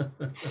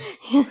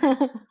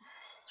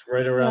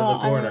right around No,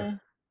 the I corner. mean,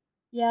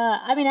 yeah,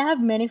 I mean, I have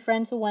many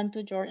friends who went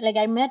to George. Like,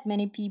 I met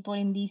many people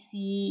in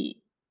DC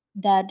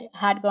that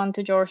had gone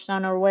to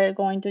Georgetown or were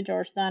going to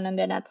Georgetown, and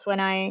then that's when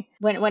I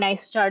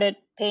started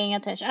paying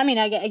attention. I mean,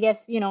 I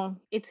guess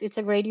it's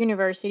a great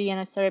university, and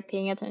I started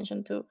paying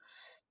attention to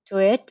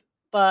it.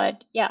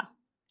 But yeah,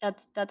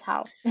 that's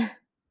how.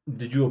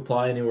 Did you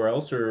apply anywhere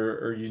else,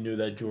 or you knew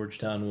that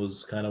Georgetown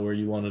was kind of where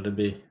you wanted to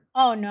be?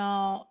 Oh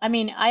no, I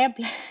mean, I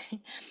applied.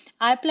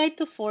 I applied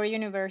to four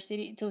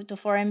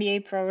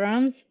MBA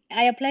programs.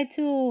 I applied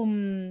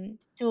to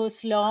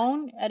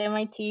Sloan at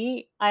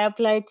MIT. I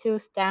applied to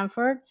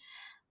Stanford.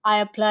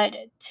 I applied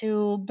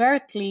to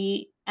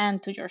Berkeley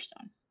and to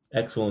Georgetown.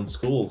 Excellent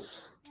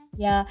schools.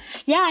 Yeah,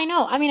 yeah, I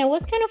know. I mean, I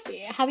was kind of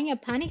having a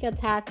panic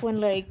attack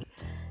when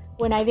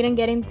I didn't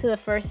get into the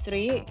first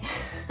three,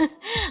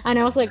 and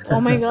I was like,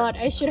 oh my god,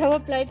 I should have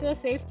applied to a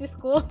safety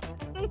school.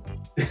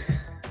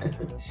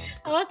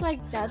 I was like,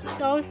 that's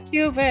so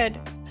stupid.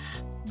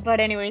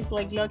 But anyways,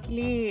 like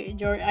luckily,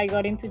 I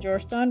got into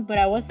Georgetown, but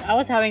I was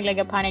having like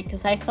a panic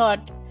because I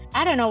thought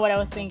I don't know what I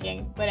was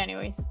thinking. But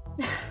anyways.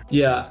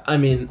 Yeah, I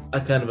mean, I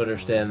kind of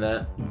understand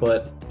that,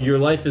 but your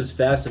life is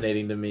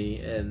fascinating to me,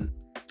 and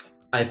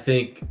I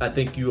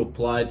think you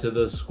applied to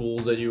the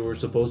schools that you were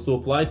supposed to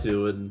apply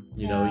to, and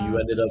Yeah. you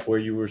ended up where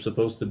you were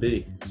supposed to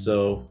be.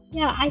 So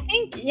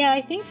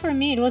I think for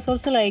me it was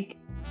also like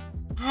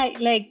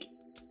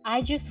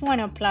I just want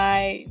to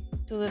apply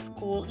to the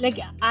school. Like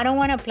I don't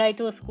want to apply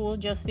to a school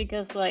just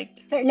because like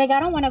I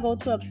don't want to go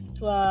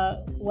to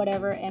a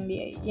whatever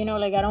MBA.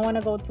 Like I don't want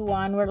to go to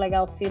one where like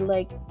I'll feel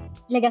like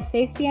a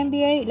safety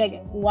MBA.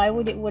 Like why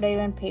would I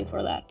even pay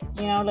for that?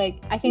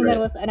 Like I think that right.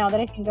 was, now that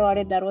I think about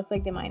it, that was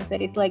like the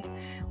mindset. It's like,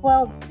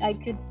 well, I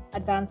could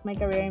advance my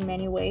career in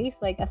many ways.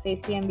 Like a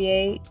safety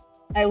MBA,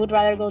 I would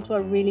rather go to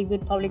a really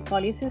good public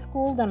policy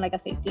school than like a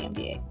safety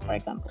MBA, for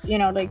example.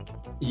 Like.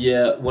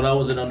 Yeah, when I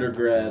was an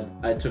undergrad,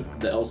 I took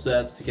the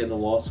LSATs to get into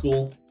law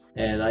school,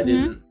 and I Mhm.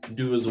 didn't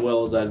do as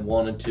well as I'd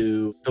wanted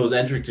to. Those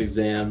entrance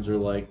exams are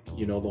like,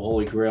 the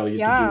holy grail. You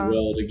have to do Yeah.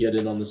 well to get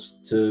in on this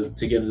to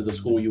get into the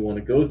school you want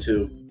to go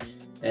to.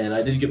 And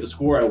I didn't get the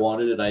score I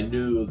wanted, and I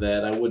knew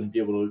that I wouldn't be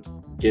able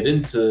to get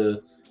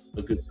into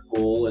a good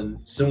school.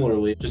 And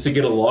similarly, just to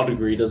get a law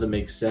degree doesn't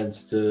make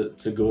sense to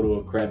go to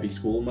a crappy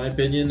school, in my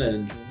opinion.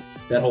 And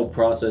that whole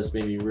process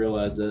made me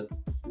realize that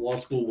law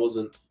school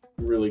wasn't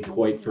really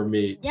quite for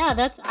me.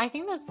 Yeah, I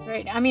think that's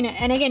great. I mean,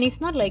 and again,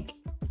 it's not like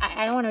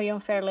I don't want to be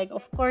unfair. Like,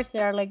 of course,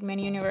 there are like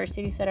many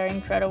universities that are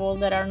incredible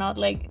that are not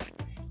like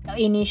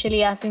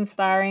initially as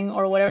inspiring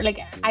or whatever. Like,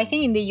 I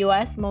think in the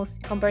US,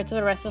 most compared to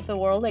the rest of the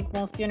world, like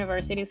most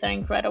universities are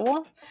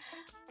incredible.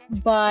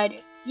 But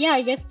yeah,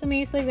 I guess to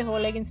me, it's like the whole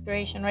like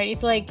inspiration, right?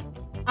 It's like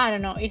I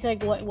don't know. It's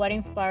like what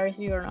inspires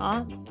you or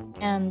not,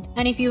 and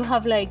if you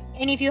have like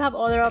and if you have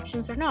other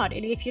options or not.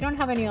 And if you don't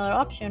have any other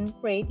option,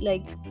 great.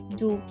 Like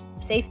do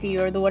safety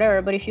or do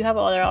whatever. But if you have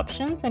other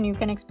options and you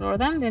can explore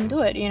them, then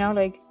do it. You know,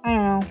 like I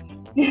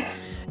don't know.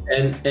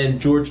 And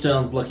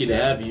Georgetown's lucky to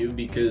have you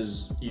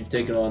because you've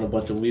taken on a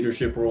bunch of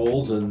leadership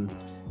roles and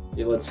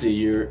let's see,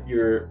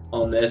 you're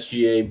on the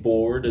SGA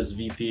board as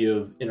VP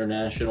of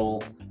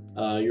International.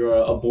 You're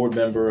a board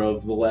member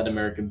of the Latin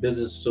American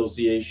Business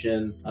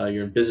Association.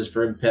 You're in Business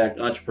for Impact,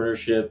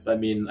 entrepreneurship. I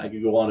mean, I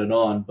could go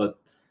on, but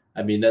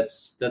I mean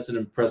that's an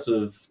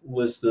impressive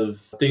list of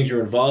things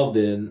you're involved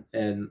in.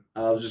 And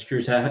I was just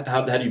curious,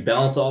 how do you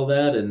balance all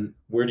that, and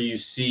where do you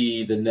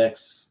see the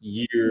next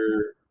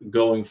year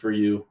going for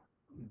you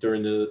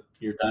during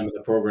your time in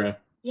the program?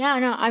 Yeah,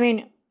 no, I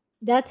mean,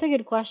 that's a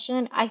good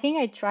question. I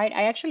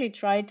actually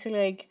tried to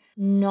like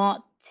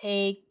not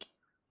take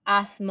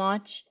as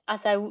much as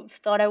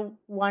thought I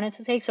wanted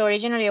to take. So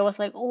originally I was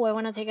like, oh, I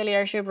want to take a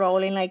leadership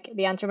role in like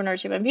the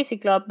entrepreneurship and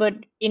VC club. But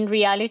in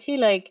reality,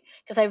 like,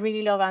 because I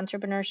really love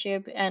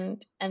entrepreneurship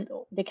and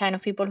the kind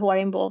of people who are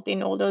involved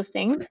in all those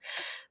things.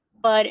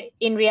 But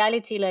in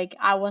reality, like,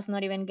 I was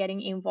not even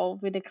getting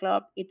involved with the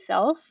club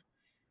itself.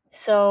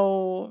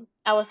 So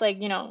I was like,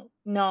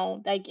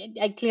 no, like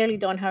I clearly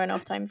don't have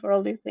enough time for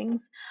all these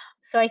things.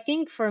 So I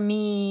think for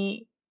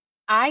me,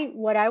 I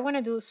what I want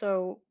to do.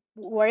 So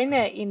we're in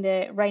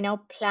the right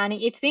now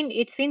planning. It's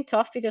been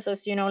tough because,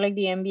 as you know, like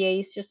the MBA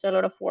is just a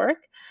lot of work.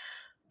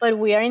 But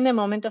we are in the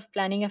moment of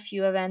planning a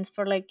few events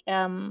for like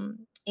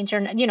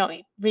internet,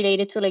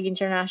 related to like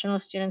international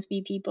students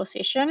VP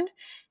position,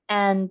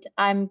 and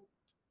I'm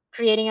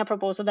creating a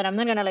proposal that I'm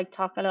not gonna like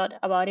talk a lot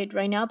about it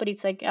right now, but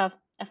it's like a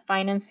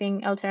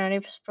financing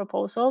alternatives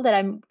proposal that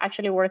I'm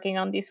actually working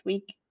on this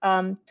week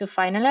to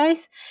finalize.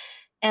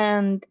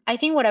 And I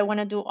think what I want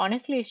to do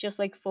honestly is just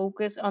like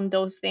focus on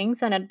those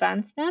things and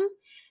advance them.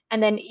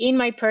 And then in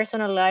my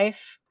personal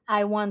life,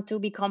 I want to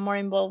become more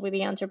involved with the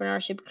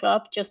entrepreneurship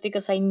club just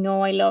because I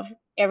know I love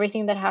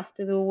everything that has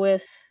to do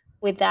with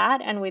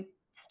that and with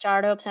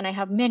startups, and I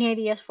have many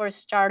ideas for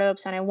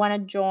startups and I want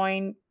to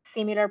join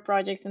similar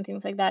projects and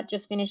things like that.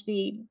 Just finished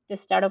the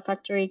startup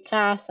factory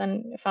class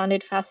and found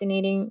it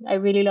fascinating. I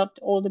really loved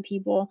all the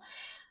people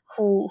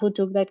who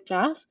took that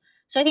class.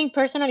 So I think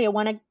personally I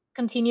want to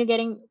continue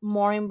getting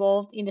more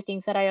involved in the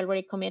things that I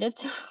already committed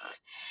to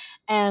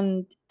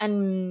and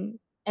and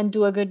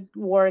do a good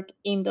work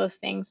in those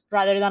things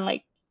rather than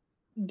like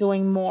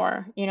doing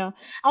more.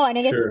 Oh, and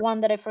I guess Sure.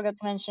 one that I forgot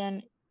to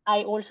mention,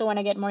 I also want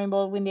to get more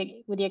involved with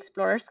the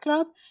Explorers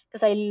Club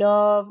because I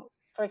love,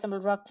 for example,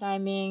 rock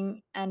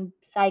climbing and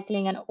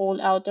cycling and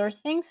all outdoors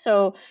things.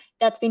 So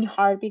that's been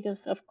hard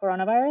because of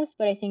coronavirus,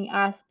 but I think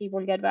as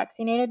people get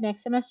vaccinated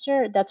next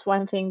semester, that's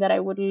one thing that I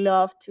would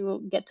love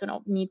to get to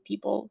meet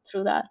people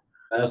through that.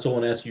 I also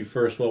want to ask you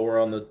first, while we're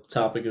on the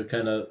topic of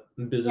kind of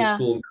business Yeah.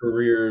 school and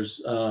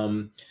careers.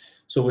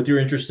 So, with your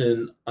interest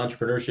in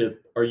entrepreneurship,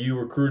 are you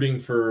recruiting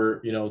for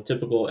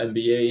typical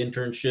MBA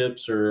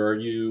internships, or are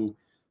you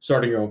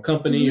starting your own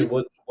company, or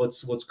Hmm.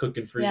 what's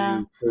cooking for Yeah.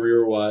 you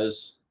career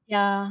wise?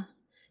 Yeah.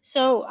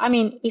 So, I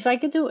mean, if I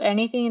could do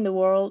anything in the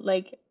world,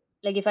 like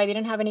if I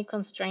didn't have any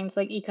constraints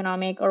like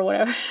economic or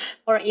whatever,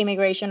 or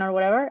immigration or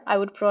whatever, I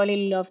would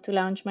probably love to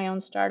launch my own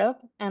startup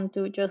and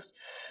to just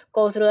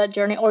go through that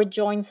journey or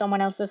join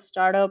someone else's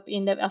startup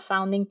in a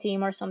founding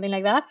team or something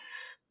like that.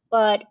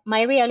 But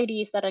my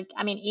reality is that, like,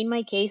 I mean, in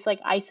my case, like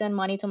I send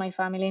money to my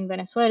family in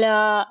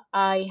Venezuela.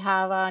 I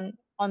have an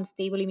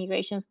unstable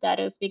immigration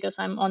status because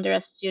I'm under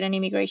a student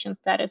immigration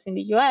status in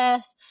the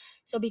US.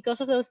 So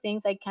because of those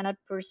things, I cannot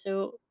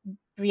pursue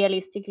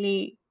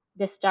realistically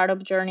the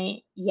startup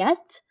journey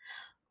yet.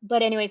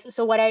 But anyways,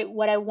 so what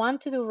I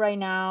want to do right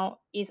now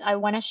is I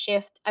want to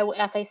shift.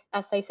 As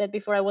I said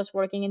before, I was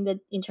working in the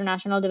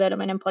international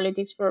development and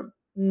politics for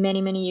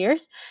many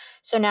years.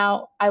 So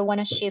now I want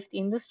to shift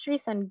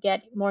industries and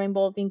get more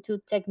involved into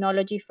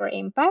technology for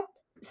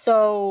impact.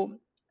 So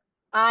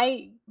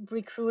I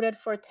recruited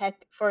for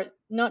tech, for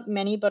not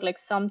many, but like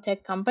some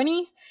tech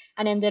companies,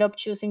 and ended up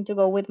choosing to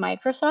go with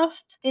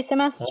Microsoft this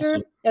semester.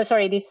 Awesome. Oh,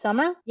 sorry, this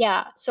summer.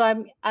 Yeah. So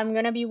I'm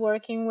gonna be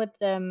working with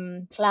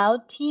the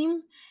cloud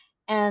team,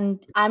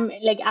 and I'm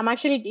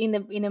actually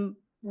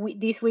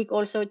this week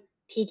also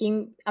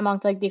picking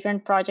amongst like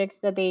different projects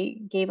that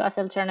they gave us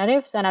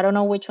alternatives, and I don't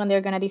know which one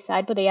they're gonna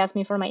decide, but they asked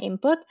me for my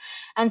input,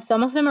 and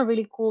some of them are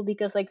really cool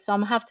because like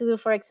some have to do,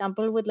 for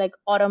example, with like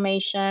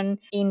automation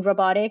in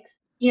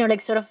robotics,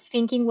 like sort of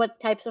thinking what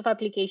types of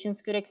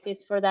applications could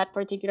exist for that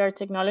particular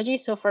technology.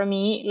 So for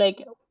me,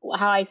 like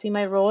how I see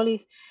my role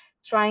is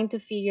trying to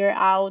figure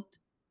out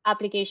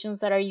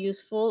applications that are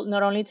useful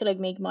not only to like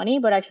make money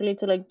but actually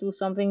to like do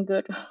something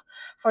good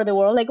for the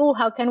world. Like, oh,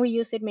 how can we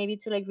use it maybe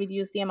to like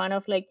reduce the amount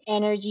of like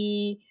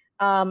energy,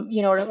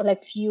 or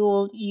like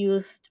fuel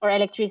used or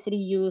electricity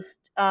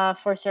used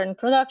for certain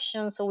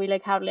productions, so we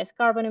like have less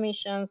carbon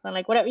emissions and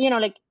like whatever,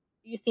 like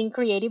you think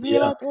creatively Yeah.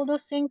 about all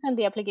those things and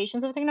the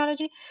applications of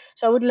technology.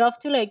 So I would love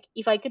to, like,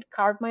 if I could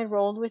carve my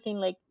role within,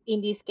 like, in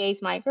this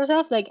case,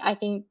 Microsoft, like I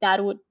think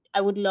that would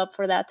I would love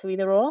for that to be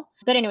the role.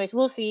 But anyways,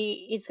 we'll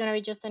see. It's gonna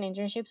be just an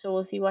internship, so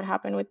we'll see what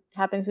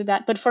happens with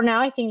that. But for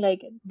now, I think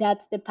like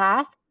that's the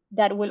path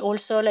that will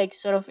also like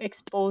sort of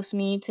expose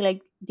me to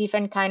like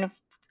different kind of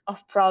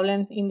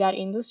problems in that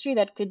industry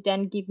that could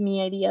then give me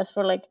ideas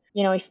for like,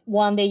 if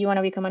one day you want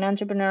to become an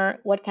entrepreneur,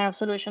 what kind of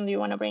solution do you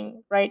want to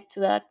bring right to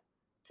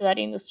that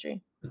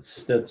industry.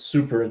 That's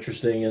super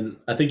interesting, and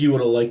I think you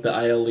would have liked the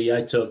ILE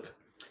I took,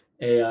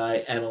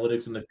 AI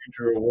Analytics in the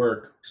Future of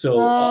Work. So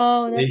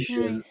Oh, that's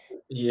automation, nice.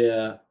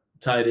 yeah,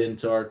 tied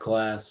into our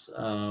class.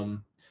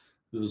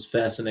 It was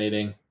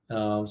fascinating.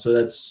 So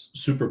that's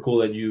super cool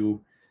that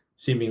you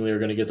seemingly are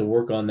going to get to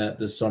work on that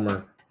this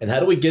summer. And how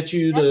do we get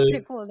you That's pretty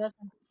to cool. That's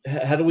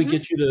how do we Mhm.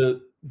 get you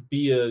to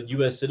be a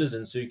U.S.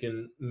 citizen so you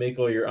can make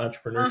all your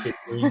entrepreneurship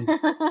dreams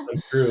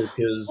come true? Well,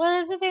 Because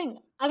that's the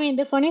thing. I mean,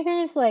 the funny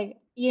thing is like,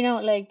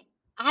 like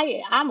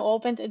I'm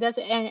open to that's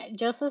and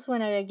just as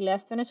when I like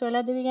left Venezuela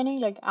at the beginning,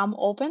 like I'm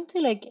open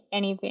to like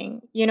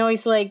anything.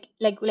 It's like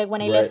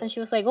when I left right, and she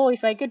was like, "Oh,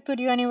 if I could put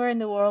you anywhere in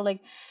the world, like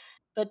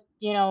but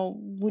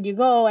would you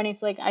go?" And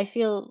it's like I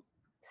feel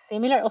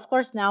similar. Of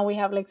course, now we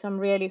have like some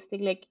realistic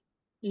like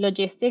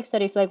logistics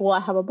that is like, well, I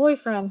have a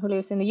boyfriend who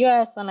lives in the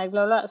US and like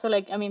blah blah. So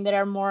like I mean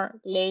there are more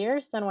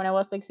layers than when I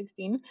was like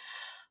 16.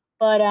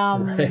 But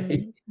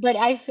right.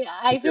 I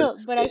feel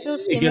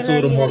It gets a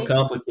little similarly that more it's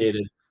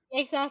complicated.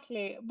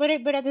 exactly. But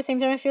at the same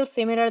time I feel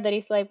similar that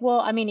it's like, well,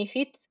 I mean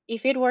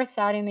if it works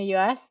out in the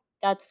US,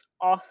 that's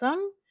awesome.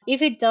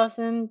 If it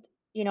doesn't,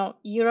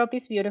 Europe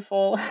is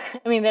beautiful.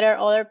 I mean there are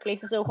other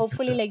places. So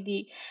hopefully like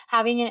the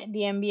having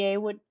the MBA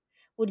would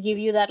give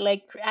you that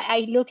like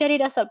I look at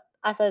it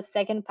as a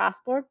second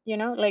passport,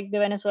 like the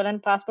Venezuelan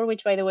passport,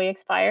 which by the way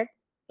expired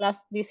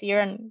last this year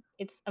and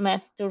it's a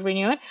mess to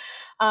renew it.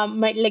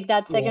 Like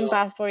that second Wow.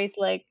 passport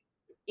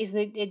is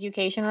the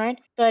education, right?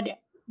 But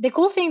the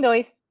cool thing though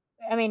is,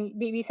 I mean,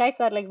 besides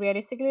that, like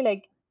realistically,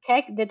 like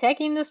the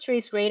tech industry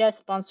is great at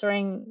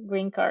sponsoring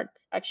green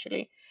cards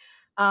actually,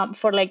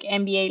 for like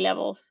MBA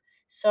levels.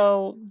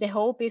 So the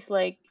hope is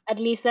like at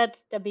least that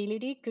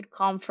stability could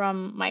come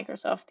from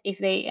Microsoft if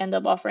they end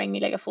up offering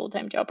me like a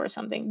full-time job or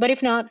something. But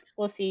if not,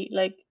 we'll see.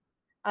 Like,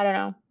 I don't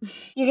know.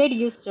 You get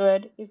used to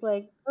it. It's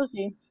like, we'll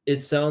see.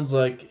 It sounds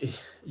like,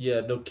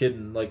 yeah, no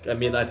kidding. Like, I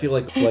mean, I feel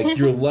like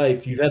your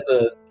life, you've had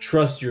to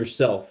trust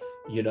yourself,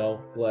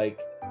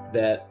 like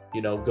that,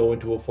 going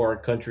to a foreign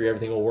country,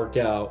 everything will work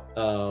out,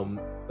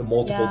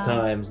 multiple Yeah,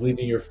 times,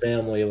 leaving your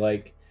family,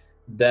 like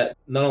that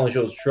not only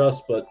shows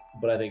trust, but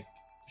I think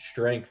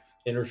strength,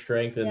 inner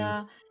strength and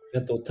yeah.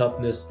 mental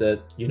toughness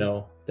that,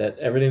 that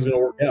everything's going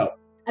to work out.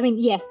 I mean,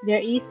 yes,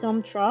 there is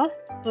some trust,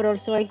 but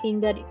also I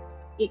think that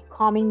it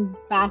coming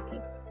back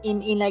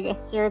in like a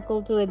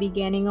circle to the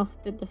beginning of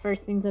the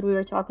first things that we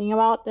were talking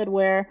about that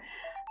were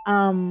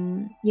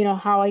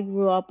how I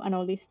grew up and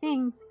all these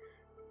things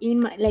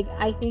in my like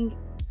I think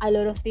a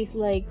lot of this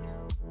like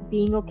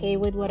being okay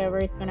with whatever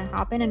is going to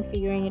happen and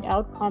figuring it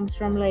out comes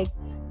from like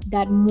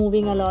that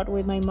moving a lot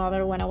with my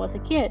mother when I was a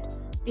kid,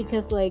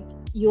 because like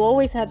you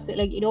always had to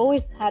like it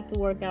always had to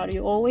work out.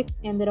 You always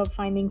ended up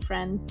finding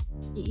friends,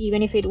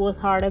 even if it was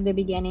hard at the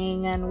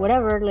beginning and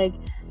whatever. Like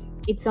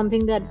it's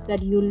something that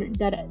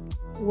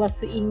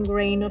was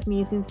ingrained of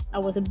me since I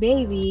was a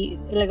baby,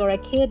 like, or a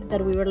kid,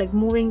 that we were like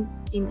moving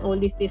in all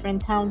these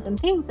different towns and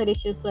things, that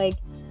it's just like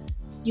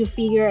you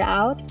figure it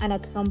out and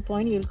at some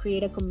point you'll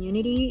create a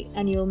community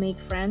and you'll make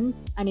friends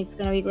and it's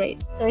gonna be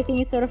great. So I think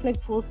it's sort of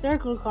like full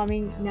circle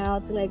coming now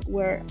to like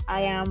where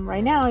I am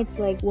right now. It's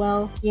like,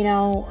 well,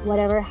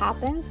 whatever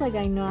happens, like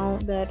I know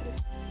that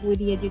with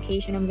the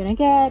education I'm gonna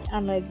get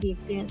and like the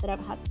experience that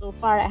I've had so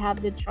far, I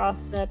have the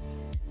trust that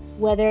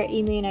whether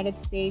in the United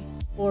States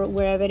or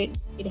wherever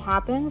it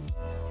happens,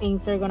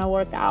 things are gonna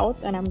work out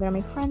and I'm gonna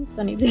make friends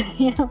and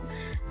it's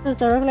so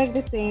sort of like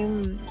the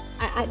same.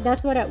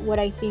 That's what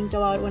I think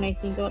about when I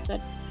think about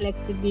that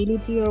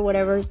flexibility or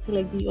whatever, to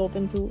like be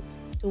open to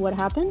what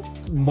happens.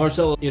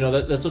 Marcelo,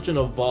 that's such an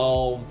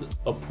evolved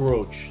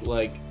approach.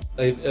 Like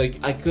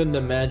I couldn't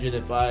imagine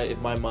if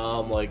my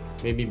mom like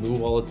made me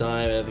move all the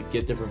time and I had to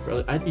get different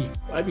friends.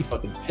 I'd be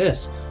fucking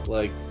pissed.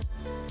 Like,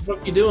 what the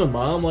fuck you doing,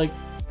 mom? Like,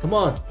 come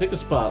on, pick a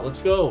spot. Let's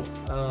go.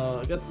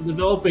 I got some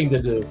developing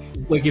to do.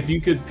 Like, if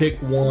you could pick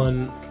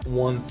one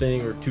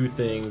thing or two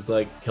things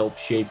like help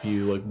shape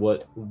you, like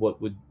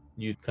what would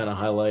you kind of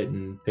highlight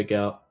and pick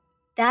out?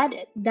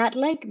 That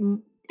like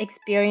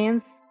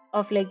experience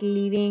of like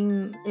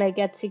leaving like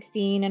at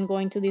 16 and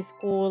going to this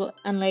school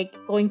and like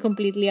going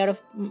completely out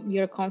of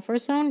your comfort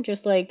zone,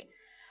 just like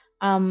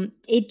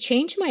it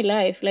changed my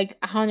life like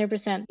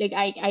 100%. Like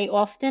I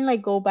often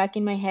like go back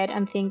in my head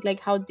and think like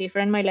how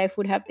different my life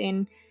would have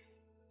been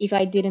if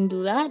I didn't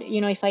do that,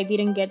 if I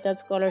didn't get that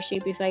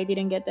scholarship, if I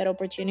didn't get that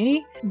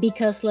opportunity,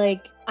 because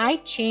like I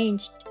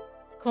changed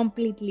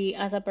completely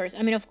as a person.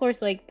 I mean, of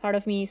course, like part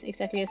of me is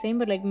exactly the same,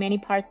 but like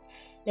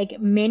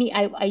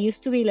I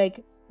used to be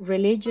like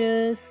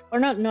religious, or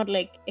not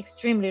like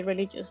extremely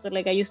religious, but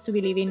like I used to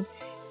believe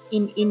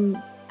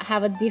in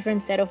have a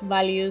different set of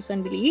values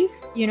and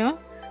beliefs,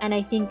 and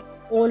I think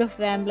all of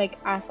them, like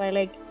as I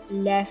like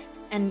left,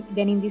 and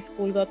then in this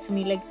school got to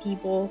meet like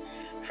people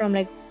from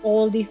like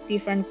all these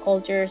different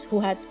cultures who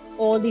had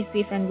all these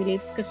different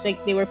beliefs, because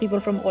like they were people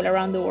from all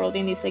around the world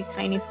in this like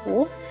tiny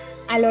school.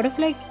 A lot of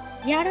like,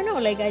 yeah, I don't know,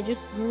 like I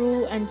just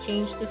grew and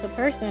changed as a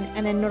person.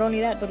 And then not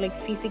only that, but like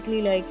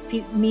physically, like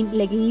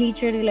like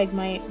literally like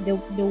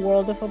the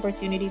world of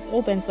opportunities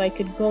open, so I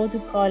could go to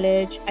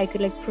college, I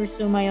could like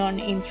pursue my own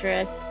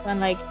interests, and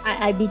like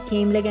I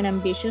became like an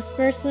ambitious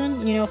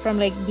person, you know, from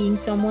like being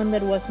someone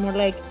that was more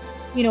like,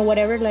 you know,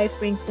 whatever life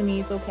brings to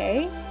me is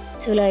okay,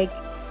 to like,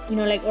 you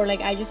know, like, or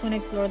like I just want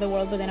to explore the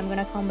world, but then I'm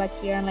gonna come back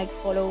here and like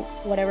follow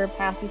whatever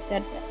path is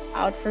set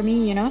out for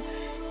me, you know.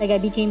 Like I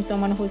became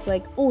someone who's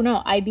like, oh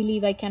no, I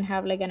believe I can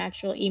have like an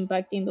actual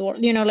impact in the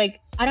world, you know.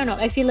 Like I don't know,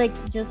 I feel like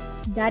just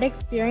that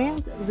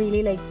experience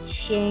really like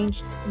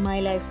changed my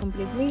life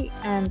completely.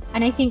 And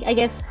I think, I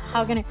guess,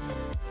 how can I,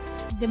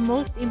 the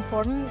most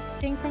important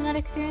thing from that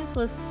experience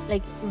was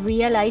like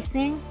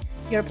realizing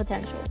your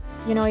potential,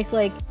 you know. It's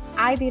like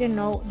I didn't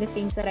know the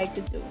things that I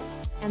could do,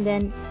 and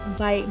then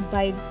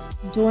by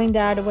doing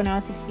that when I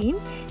was 16,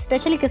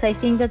 especially because I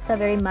think that's a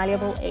very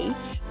malleable age,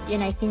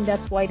 and I think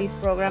that's why this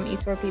program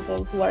is for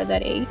people who are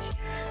that age.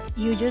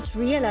 You just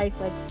realize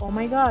like, oh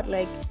my god,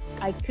 like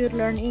I could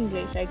learn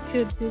English, I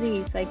could do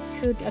this, I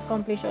could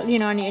accomplish all, you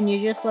know. And you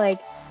just like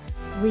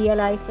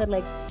realize that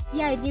like,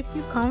 yeah, it gives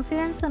you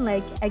confidence, and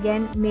like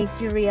again makes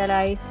you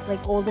realize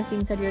like all the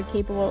things that you're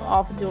capable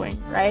of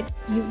doing, right?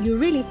 You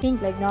really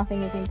think like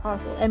nothing is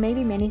impossible, and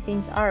maybe many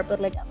things are, but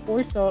like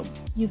also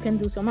you can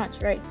do so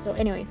much, right? So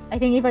anyways, I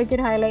think if I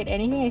could highlight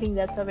anything, I think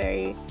that's a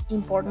very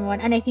important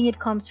one. And I think it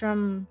comes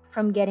from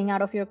getting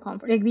out of your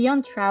comfort, like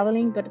beyond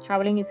traveling, but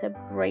traveling is a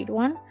great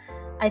one.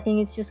 I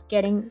think it's just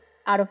getting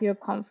out of your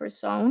comfort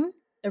zone,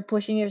 or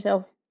pushing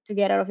yourself to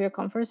get out of your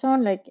comfort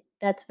zone. Like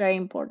that's very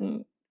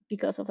important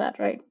because of that,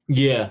 right?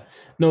 Yeah,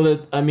 no,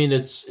 that I mean,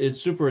 it's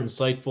super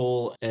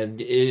insightful, and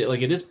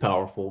it is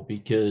powerful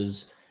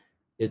because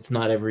it's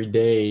not every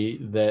day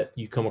that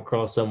you come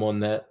across someone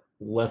that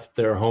left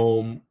their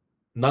home,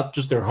 not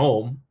just their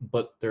home,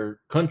 but their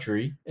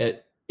country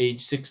at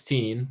age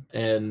 16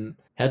 and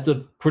had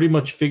to pretty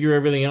much figure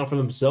everything out for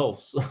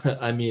themselves.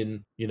 I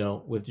mean, you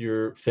know, with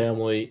your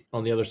family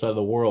on the other side of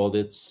the world,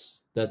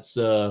 that's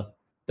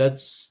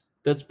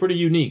pretty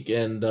unique.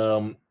 And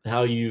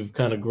how you've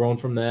kind of grown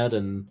from that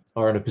and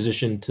are in a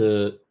position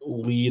to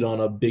lead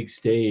on a big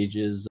stage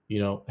is, you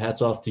know,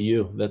 hats off to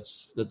you.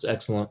 That's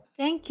excellent.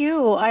 Thank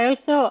you.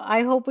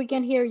 I hope we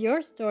can hear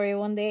your story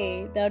one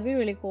day. That would be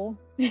really cool.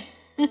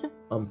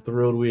 I'm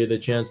thrilled we had a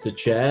chance to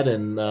chat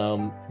and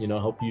you know,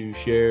 help you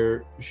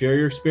share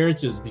your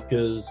experiences,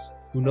 because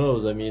who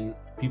knows? I mean,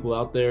 people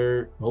out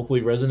there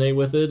hopefully resonate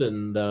with it,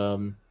 and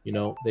you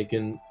know, they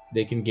can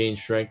gain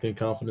strength and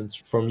confidence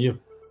from you.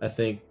 I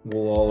think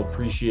we'll all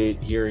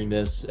appreciate hearing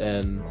this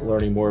and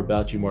learning more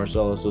about you,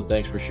 Marcela. So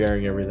thanks for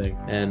sharing everything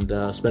and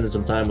spending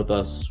some time with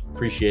us.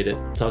 Appreciate it.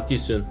 Talk to you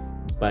soon.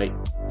 Bye.